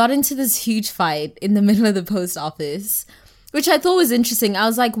 And they got into this huge fight in the middle of the post office, which I thought was interesting. I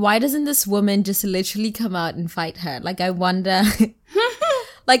was like, why doesn't this woman just literally come out and fight her? Like, I wonder,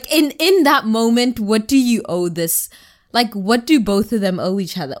 like in that moment, what do you owe this? Like, what do both of them owe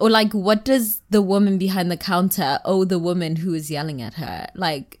each other? Or like, what does the woman behind the counter owe the woman who is yelling at her?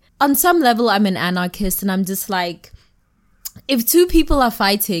 Like, on some level, I'm an anarchist and I'm just like, if 2 people are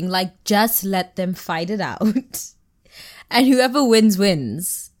fighting, like, just let them fight it out. And whoever wins,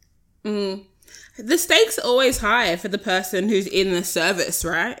 wins. The stakes are always high for the person who's in the service,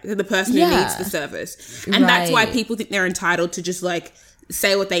 right? The person who needs the service. And that's why people think they're entitled to just, like,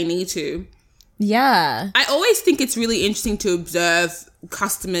 say what they need to. Yeah. I always think it's really interesting to observe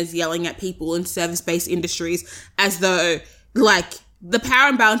customers yelling at people in service-based industries as though, like, the power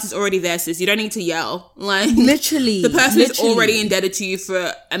imbalance is already there, sis. You don't need to yell. Like, literally. The person is already indebted to you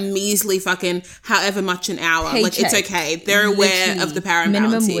for a measly fucking however much an hour. Paycheck. Like, it's okay. They're aware of the power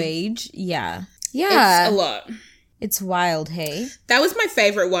imbalance. Minimum wage. Yeah. Yeah. It's a lot. It's wild, hey? That was my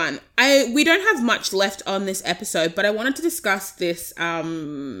favorite one. We don't have much left on this episode, but I wanted to discuss this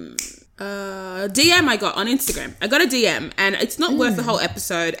DM I got on Instagram. I got a DM, and it's not worth the whole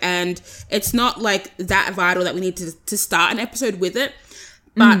episode, and it's not like that vital that we need to start an episode with it.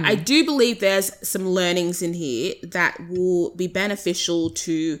 But I do believe there's some learnings in here that will be beneficial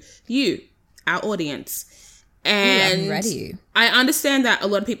to you, our audience. And I'm ready. I understand that a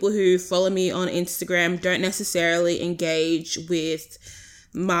lot of people who follow me on Instagram don't necessarily engage with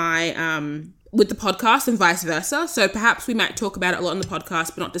my with the podcast and vice versa. So perhaps we might talk about it a lot on the podcast,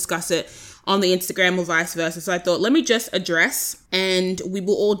 but not discuss it on the Instagram or vice versa. So I thought, let me just address, and we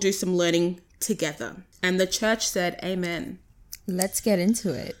will all do some learning together. And the church said, amen. Let's get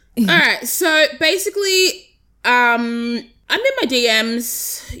into it. All right. So basically, I'm in my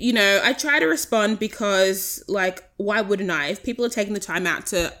DMs, you know, I try to respond because, like, why wouldn't I? If people are taking the time out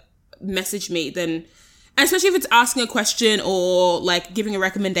to message me, then, especially if it's asking a question or, like, giving a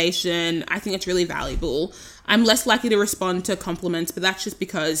recommendation, I think it's really valuable. I'm less likely to respond to compliments, but that's just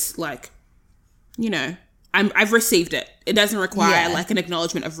because, like, you know, I've received it. It doesn't require, like, an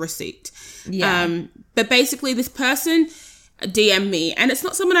acknowledgement of receipt. Yeah. But basically, this person DM me, and it's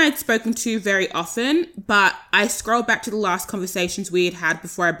not someone I had spoken to very often, but I scrolled back to the last conversations we had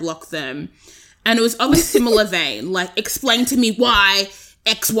before I blocked them, and it was of a similar vein, like, explain to me why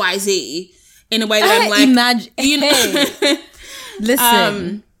XYZ. in a way that I'm like, imagine, you know. hey,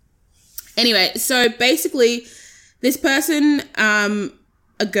 listen. Anyway, so basically, this person, a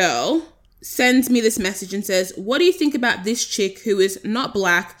girl, sends me this message and says, what do you think about this chick who is not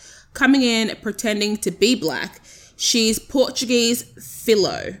black coming in pretending to be black? She's Portuguese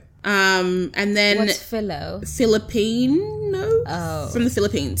Filo. And then... What's Filo? Filipino? Oh. From the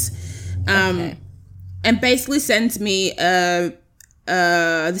Philippines. Okay. And basically sends me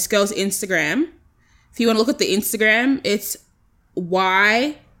this girl's Instagram. If you want to look at the Instagram, it's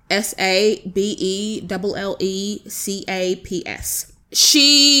YSABELLECAPS.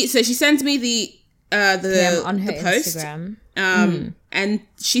 She sends me the on her post. Instagram. And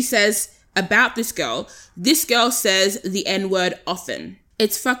she says about this girl says the N-word often.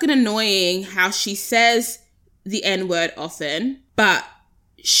 It's fucking annoying how she says the N-word often, but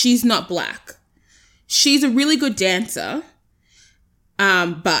she's not black. She's a really good dancer.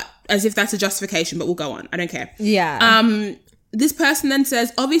 But as if that's a justification, but we'll go on. I don't care. Yeah. This person then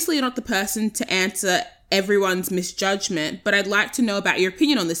says, obviously you're not the person to answer everyone's misjudgment, but I'd like to know about your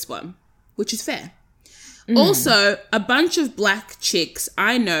opinion on this one, which is fair. Also, a bunch of black chicks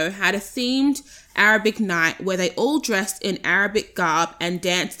I know had a themed Arabic night where they all dressed in Arabic garb and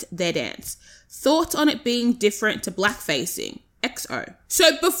danced their dance. Thoughts on it being different to blackfacing? XO. So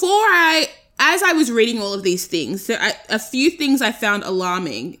as I was reading all of these things, there are a few things I found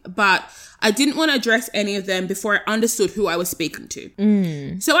alarming, but I didn't want to address any of them before I understood who I was speaking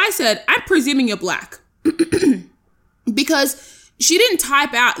to. So I said, I'm presuming you're black. Because she didn't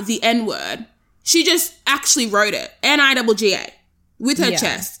type out the N-word. She just actually wrote it, N-I-G-G-A, with her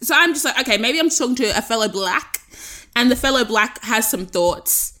chest. So I'm just like, okay, maybe I'm talking to a fellow black, and the fellow black has some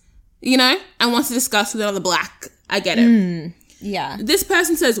thoughts, you know, and wants to discuss with another black. I get it. Yeah. This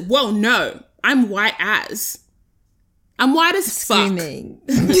person says, whoa, no, I'm white as. I'm white as Screaming.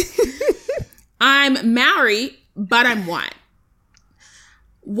 fuck. I'm Maori, but I'm white.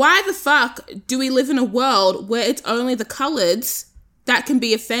 Why the fuck do we live in a world where it's only the coloreds that can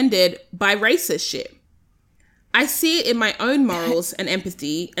be offended by racist shit? I see it in my own morals and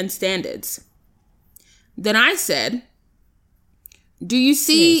empathy and standards. Then I said, do you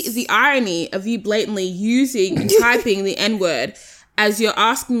see the irony of you blatantly using and typing the N-word as you're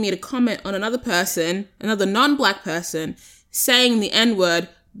asking me to comment on another person, another non-black person, saying the N-word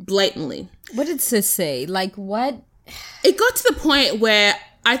blatantly? What did sis say? Like, what? It got to the point where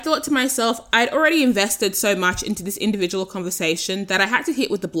I thought to myself, I'd already invested so much into this individual conversation that I had to hit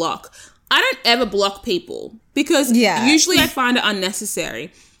with the block. I don't ever block people because usually I find it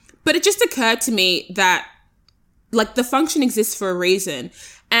unnecessary. But it just occurred to me that, like, the function exists for a reason.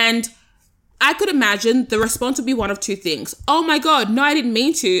 And I could imagine the response would be one of two things. Oh my God, no, I didn't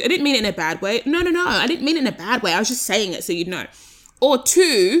mean to. I didn't mean it in a bad way. No, I didn't mean it in a bad way. I was just saying it so you'd know. Or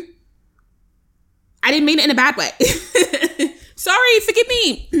two, I didn't mean it in a bad way. Sorry, forgive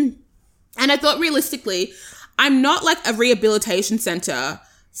me. And I thought realistically, I'm not like a rehabilitation center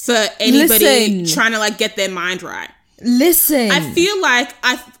for anybody trying to like get their mind right. Listen. I feel like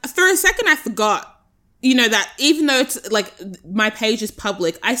for a second I forgot, you know, that even though it's like my page is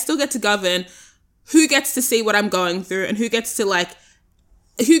public, I still get to govern who gets to see what I'm going through and who gets to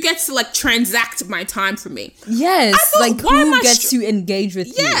transact my time for me. Yes, thought, like who gets to engage with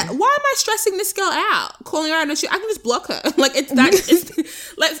you? Yeah, why am I stressing this girl out, calling her out on shit? I can just block her. Like it's that.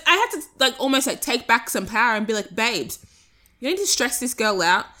 It's, like I had to like almost like take back some power and be like, babes, you need to stress this girl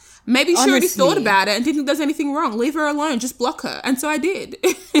out. Maybe she already thought about it and didn't think there's anything wrong. Leave her alone. Just block her. And so I did.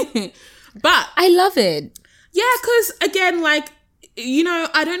 But I love it. Yeah, because again, like, you know,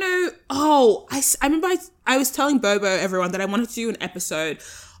 I don't know. Oh, I remember I was telling Bobo, everyone, that I wanted to do an episode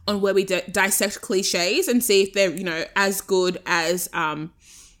on where we dissect cliches and see if they're, you know, as good as, as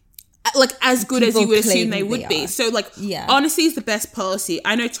good as you would assume they would be. So, like, honesty is the best policy.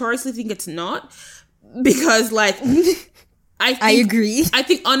 I notoriously think it's not because, like, I agree. I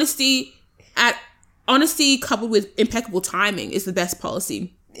think honesty coupled with impeccable timing is the best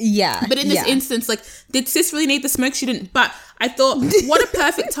policy. Yeah. But in this instance, like, did sis really need the smoke? She didn't. But I thought, what a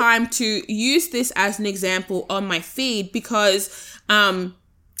perfect time to use this as an example on my feed because,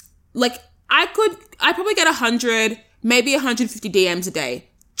 like, I probably get 100, maybe 150 DMs a day.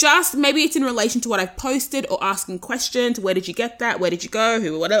 Just maybe it's in relation to what I've posted or asking questions. Where did you get that? Where did you go?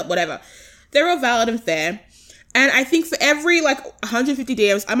 Who? Whatever. They're all valid and fair. And I think for every, like, 150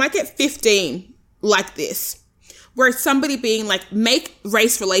 DMs, I might get 15 like this. Where it's somebody being like, make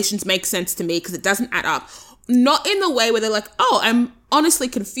race relations make sense to me because it doesn't add up. Not in the way where they're like, oh, I'm honestly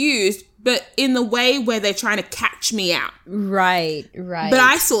confused, but in the way where they're trying to catch me out. Right. But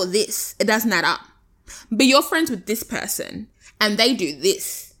I saw this. It doesn't add up. But you're friends with this person and they do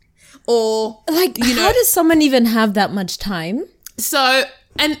this. or like, how does someone even have that much time? So,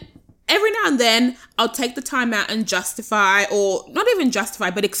 and every now and then I'll take the time out and justify, or not even justify,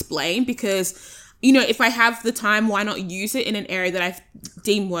 but explain, because, you know, if I have the time, why not use it in an area that I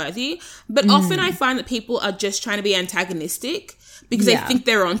deem worthy? But often I find that people are just trying to be antagonistic because they think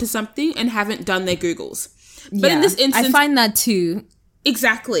they're onto something and haven't done their Googles. But in this instance, I find that too.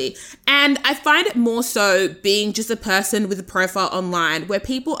 Exactly. And I find it more so being just a person with a profile online where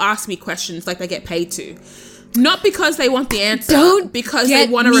people ask me questions like they get paid to. Not because they want the answer, because they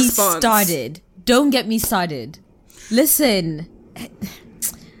want a response. Don't get me started. Listen,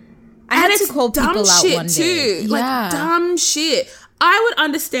 I had to call people out one day. Too. Like, dumb shit. I would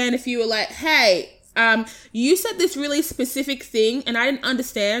understand if you were like, hey, you said this really specific thing and I didn't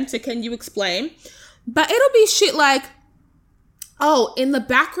understand, so can you explain? But it'll be shit like, oh, in the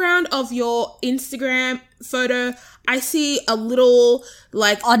background of your Instagram photo, I see a little,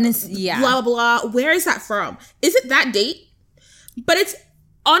 like, blah, blah, blah. Where is that from? Is it that deep? But it's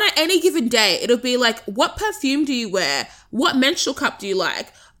on any given day. It'll be like, what perfume do you wear? What menstrual cup do you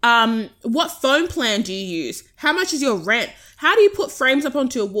like? What phone plan do you use? How much is your rent? How do you put frames up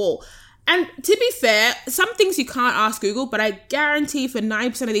onto a wall? And to be fair, some things you can't ask Google, but I guarantee for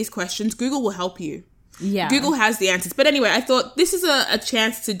 90% of these questions, Google will help you. Yeah. Google has the answers. But anyway, I thought this is a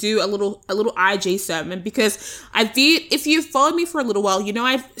chance to do a little IG sermon, because if you've followed me for a little while, you know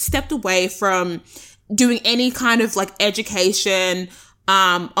I've stepped away from doing any kind of like education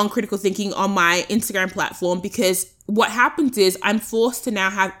on critical thinking on my Instagram platform, because what happens is I'm forced to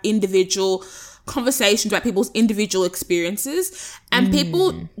now have individual conversations about people's individual experiences, and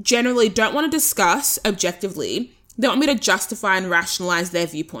people generally don't want to discuss objectively. They want me to justify and rationalize their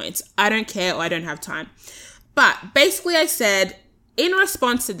viewpoints. I don't care, or I don't have time. But basically I said, in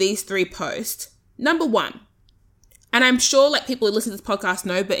response to these 3 posts, number 1, and I'm sure like people who listen to this podcast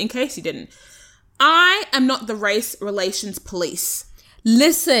know, but in case you didn't, I am not the race relations police.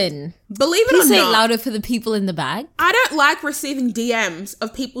 Listen. Believe it or not. Say it louder for the people in the back. I don't like receiving DMs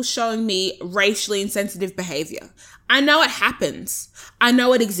of people showing me racially insensitive behavior. I know it happens. I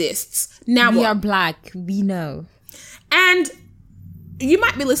know it exists. Now we are black. We know. And you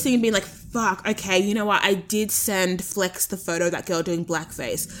might be listening and being like, fuck, okay, you know what? I did send Flex the photo of that girl doing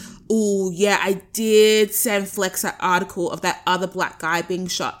blackface. Oh, yeah, I did send Flex that article of that other black guy being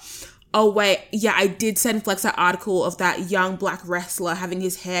shot. Oh, wait, yeah, I did send Flex that article of that young black wrestler having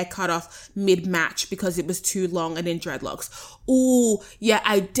his hair cut off mid-match because it was too long and in dreadlocks. Oh, yeah,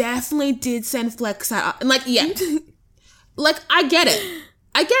 I definitely did send Flex that. And like, yeah, like, I get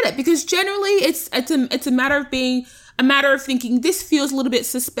it, because generally it's a matter of thinking, this feels a little bit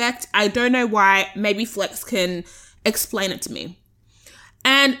suspect. I don't know why. Maybe Flex can explain it to me.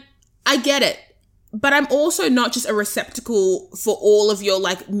 And I get it. But I'm also not just a receptacle for all of your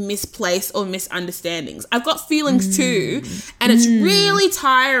like misplaced or misunderstandings. I've got feelings too. And it's really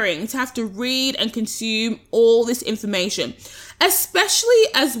tiring to have to read and consume all this information, especially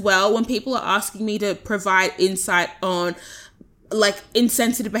as well when people are asking me to provide insight on like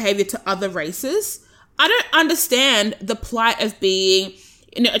insensitive behavior to other races. I don't understand the plight of being,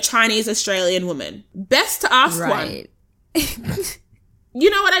 you know, a Chinese Australian woman. Best to ask one. You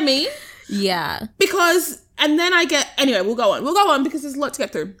know what I mean? Yeah. Because, and then anyway, we'll go on because there's a lot to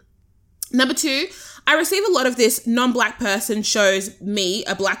get through. Number 2, I receive a lot of this non-black person shows me,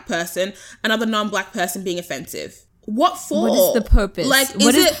 a black person, another non-black person being offensive. What for? What is the purpose? Like,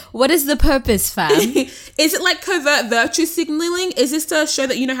 what is the purpose, fam? Is it like covert virtue signaling? Is this to show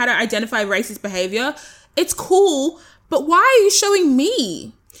that you know how to identify racist behavior? It's cool, but why are you showing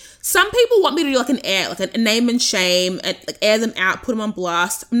me? Some people want me to do like a name and shame and like air them out, put them on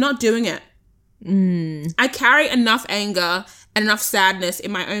blast. I'm not doing it. I carry enough anger and enough sadness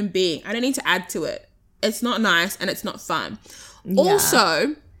in my own being. I don't need to add to it. It's not nice and it's not fun. Yeah.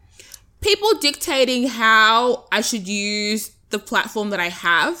 Also, people dictating how I should use the platform that I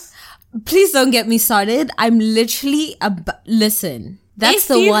have. Please don't get me started. I'm literally listen. That's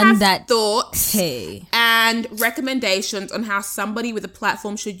the one that thoughts and recommendations on how somebody with a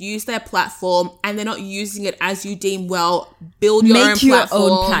platform should use their platform, and they're not using it as you deem well, build your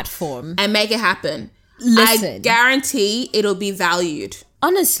own platform and make it happen. Listen, I guarantee it'll be valued.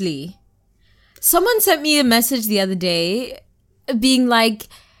 Honestly, someone sent me a message the other day being like,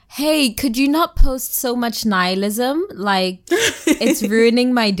 hey, could you not post so much nihilism? Like, it's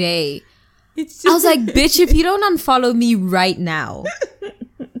ruining my day. I was like, bitch, if you don't unfollow me right now,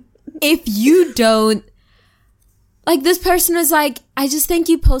 if you don't, like, this person was like, I just think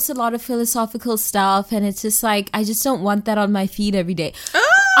you post a lot of philosophical stuff, and it's just like, I just don't want that on my feed every day.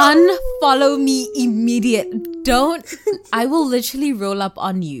 Unfollow me immediate. Don't. I will literally roll up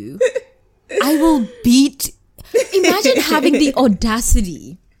on you. I will beat. Imagine having the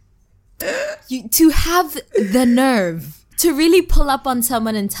audacity to have the nerve to really pull up on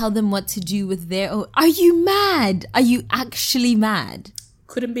someone and tell them what to do with their own. Are you mad? Are you actually mad?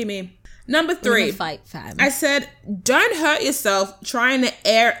 Couldn't be me. Number 3. Fight, fam. I said, don't hurt yourself trying to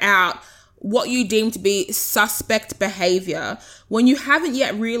air out what you deem to be suspect behavior when you haven't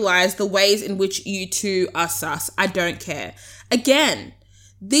yet realized the ways in which you two are sus. I don't care. Again,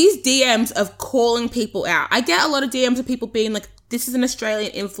 these DMs of calling people out. I get a lot of DMs of people being like, this is an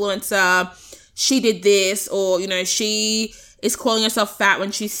Australian influencer. She did this, or, you know, she is calling herself fat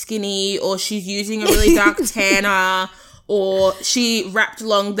when she's skinny, or she's using a really dark tanner, or she rapped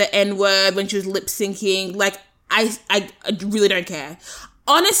along the N-word when she was lip syncing. Like, I really don't care.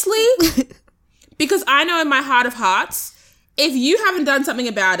 Honestly, because I know in my heart of hearts, if you haven't done something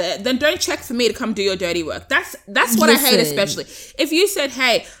about it, then don't check for me to come do your dirty work. That's what I hate especially. If you said,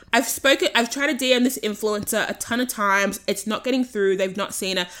 hey, I've tried to DM this influencer a ton of times. It's not getting through. They've not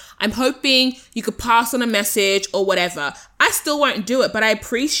seen it. I'm hoping you could pass on a message or whatever. I still won't do it, but I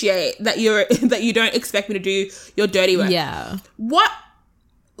appreciate that you don't expect me to do your dirty work. Yeah. What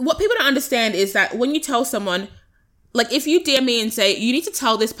people don't understand is that when you tell someone, like if you DM me and say, you need to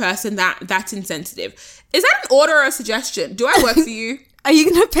tell this person that that's insensitive, is that an order or a suggestion? Do I work for you? Are you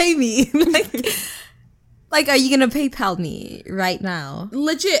going to pay me? Like, are you going to PayPal me right now?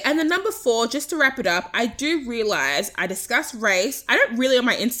 Legit. And then number 4, just to wrap it up, I do realize I discuss race. I don't really on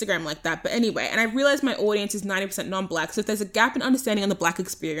my Instagram like that, but anyway, and I realize my audience is 90% non-black. So if there's a gap in understanding on the black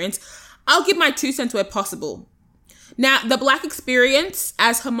experience, I'll give my 2 cents where possible. Now, the black experience,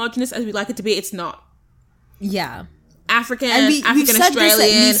 as homogenous as we like it to be, it's not. Yeah. African, we've said Australian, this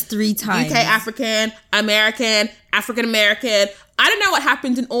at least 3 times. UK African, American, African American. I don't know what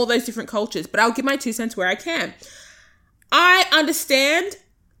happens in all those different cultures, but I'll give my 2 cents where I can. I understand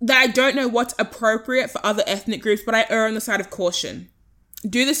that I don't know what's appropriate for other ethnic groups, but I err on the side of caution.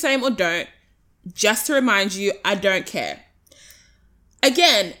 Do the same or don't. Just to remind you, I don't care.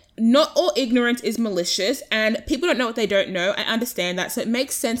 Again, not all ignorance is malicious, and people don't know what they don't know. I understand that. So it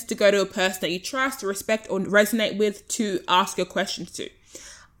makes sense to go to a person that you trust, respect, or resonate with to ask your questions to.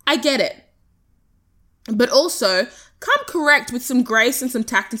 I get it. But also, come correct with some grace and some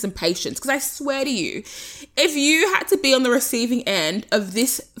tact and some patience. Because I swear to you, if you had to be on the receiving end of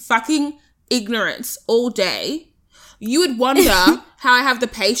this fucking ignorance all day, you would wonder how I have the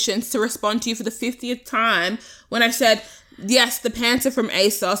patience to respond to you for the 50th time when I've said, yes, the pants are from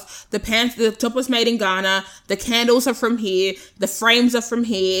ASOS. The top was made in Ghana. The candles are from here. The frames are from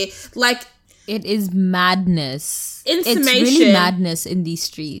here. Like, it is madness. In it's summation, really madness in these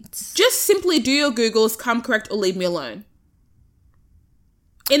streets. Just simply do your Googles, come correct, or leave me alone.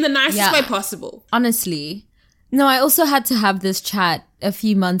 In the nicest way possible. Honestly. No, I also had to have this chat a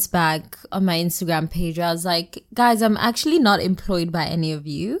few months back on my Instagram page. I was like, guys, I'm actually not employed by any of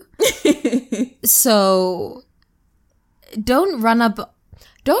you. So don't run up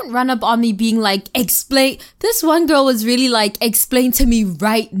on me being like, explain. This one girl was really like, explain to me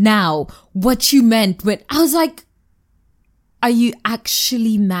right now what you meant when I was like, are you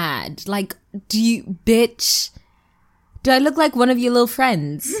actually mad? Like, bitch, do I look like one of your little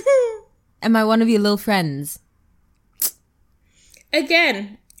friends? Am I one of your little friends?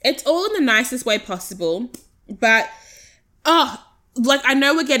 Again, it's all in the nicest way possible, but, I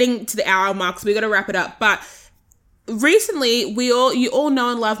know we're getting to the hour mark, so we got to wrap it up, but recently, you all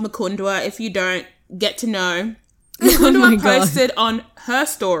know and love Mukundwa. If you don't, get to know. Mukundwa posted on her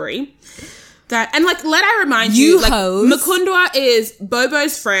story that, and like, let I remind you, like, Mukundwa is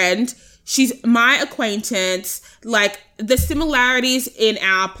Bobo's friend. She's my acquaintance. Like, the similarities in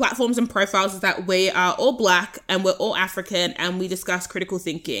our platforms and profiles is that we are all black and we're all African and we discuss critical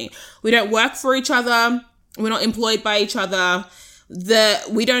thinking. We don't work for each other. We're not employed by each other.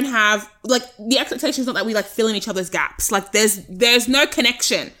 We don't have, like, the expectation is not that we like fill in each other's gaps. Like, there's no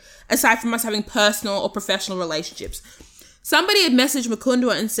connection aside from us having personal or professional relationships. Somebody had messaged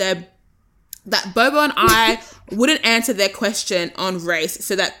Mukundwa and said that Bobo and I wouldn't answer their question on race,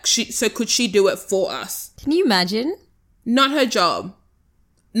 so could she do it for us? Can you imagine? Not her job.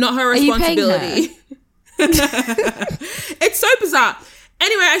 Not her responsibility. It's so bizarre.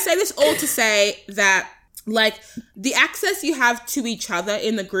 Anyway, I say this all to say that, like, the access you have to each other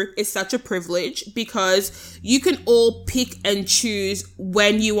in the group is such a privilege because you can all pick and choose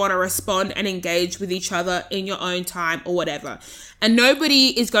when you want to respond and engage with each other in your own time or whatever. And nobody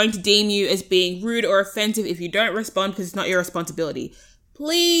is going to deem you as being rude or offensive if you don't respond because it's not your responsibility.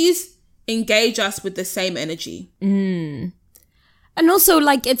 Please engage us with the same energy. And And also,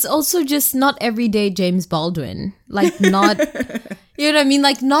 like, it's also just not everyday James Baldwin. Like, not, you know what I mean?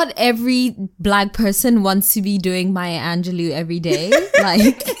 Like, not every black person wants to be doing Maya Angelou every day.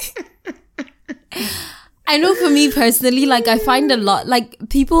 Like, I know for me personally, like, I find a lot, like,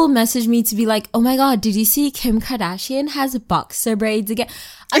 people message me to be like, oh my God, did you see Kim Kardashian has boxer braids again?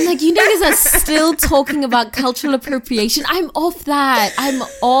 I'm like, you niggas are still talking about cultural appropriation. I'm off that. I'm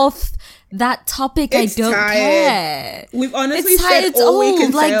off that topic. It's I don't care. We've honestly said all we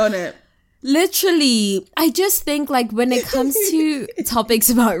can say on it. Literally, I just think, like, when it comes to topics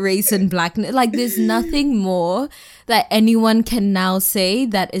about race and blackness, like, there's nothing more that anyone can now say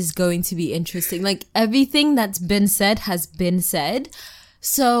that is going to be interesting. Like, everything that's been said has been said.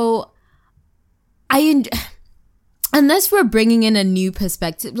 So, unless we're bringing in a new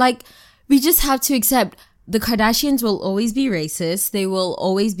perspective, like, we just have to accept the Kardashians will always be racist. They will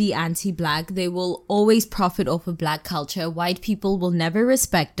always be anti-black. They will always profit off of black culture. White people will never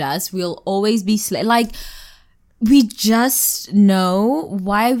respect us. We'll always be like, we just know,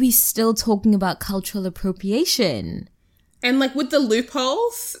 why are we still talking about cultural appropriation? And like with the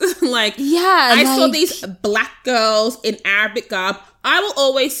loopholes, like, yeah, I saw these black girls in Arabic garb. I will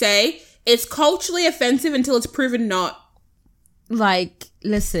always say it's culturally offensive until it's proven not. Like,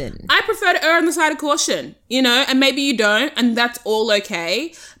 listen. I prefer to err on the side of caution, you know, and maybe you don't, and that's all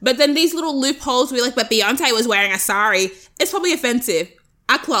okay. But then these little loopholes where like, but Beyonce was wearing a sari, it's probably offensive.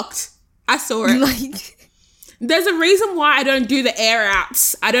 I clocked. I saw it. Like, there's a reason why I don't do the air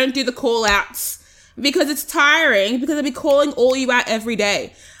outs. I don't do the call outs. Because it's tiring, because I'll be calling all you out every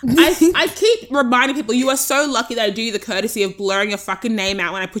day. I keep reminding people, you are so lucky that I do you the courtesy of blurring your fucking name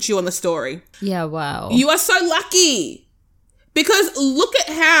out when I put you on the story. Yeah, wow. You are so lucky. Because look at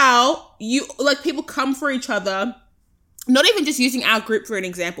how you, like, people come for each other. Not even just using our group for an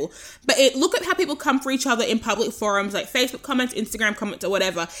example, but look at how people come for each other in public forums, like Facebook comments, Instagram comments, or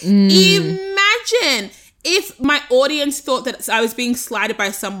whatever. Imagine if my audience thought that I was being slighted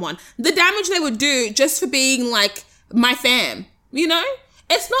by someone, the damage they would do just for being like my fam, you know?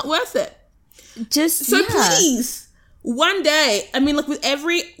 It's not worth it. Please, one day, I mean, like with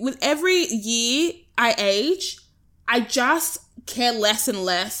every year I age, I just care less and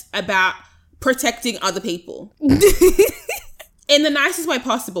less about protecting other people in the nicest way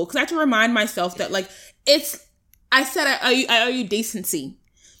possible. Because I have to remind myself that, like, I said I owe you decency.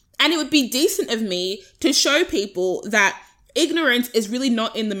 And it would be decent of me to show people that ignorance is really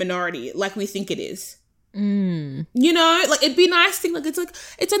not in the minority like we think it is. You know, like, it'd be nice to think, like,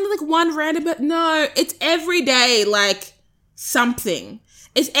 it's only like one random, but no, it's every day, like, something.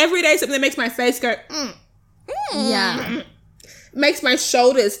 It's every day something that makes my face go, Yeah. Makes my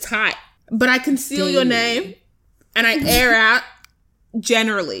shoulders tight. But I conceal your name and I air out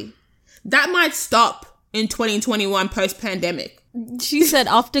generally. That might stop in 2021 post-pandemic. She said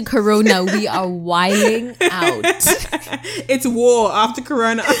after Corona, we are wilding out. It's war after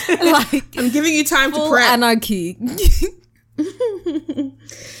Corona. Like, I'm giving you time to prep. Anarchy.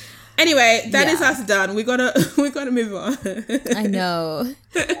 Anyway, that is us done. We gotta move on. I know.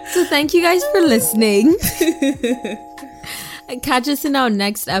 So thank you guys for listening. Catch us in our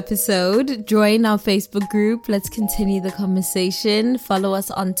next episode. Join our Facebook group. Let's continue the conversation. Follow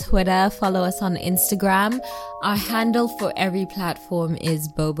us on Twitter. Follow us on Instagram. Our handle for every platform is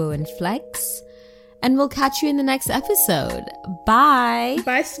Bobo and Flex. And we'll catch you in the next episode. Bye.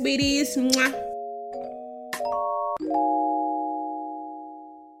 Bye, sweeties. Mwah.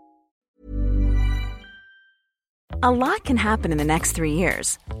 A lot can happen in the next 3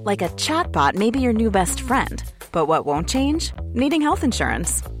 years. Like a chatbot may be your new best friend. But what won't change? Needing health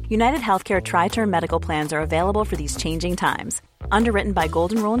insurance. United Healthcare Tri-Term Medical Plans are available for these changing times. Underwritten by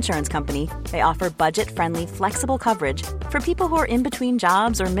Golden Rule Insurance Company, they offer budget-friendly, flexible coverage for people who are in between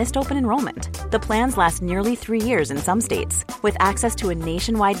jobs or missed open enrollment. The plans last nearly 3 years in some states, with access to a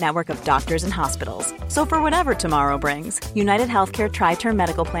nationwide network of doctors and hospitals. So for whatever tomorrow brings, United Healthcare Tri-Term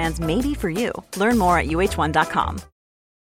Medical Plans may be for you. Learn more at uh1.com.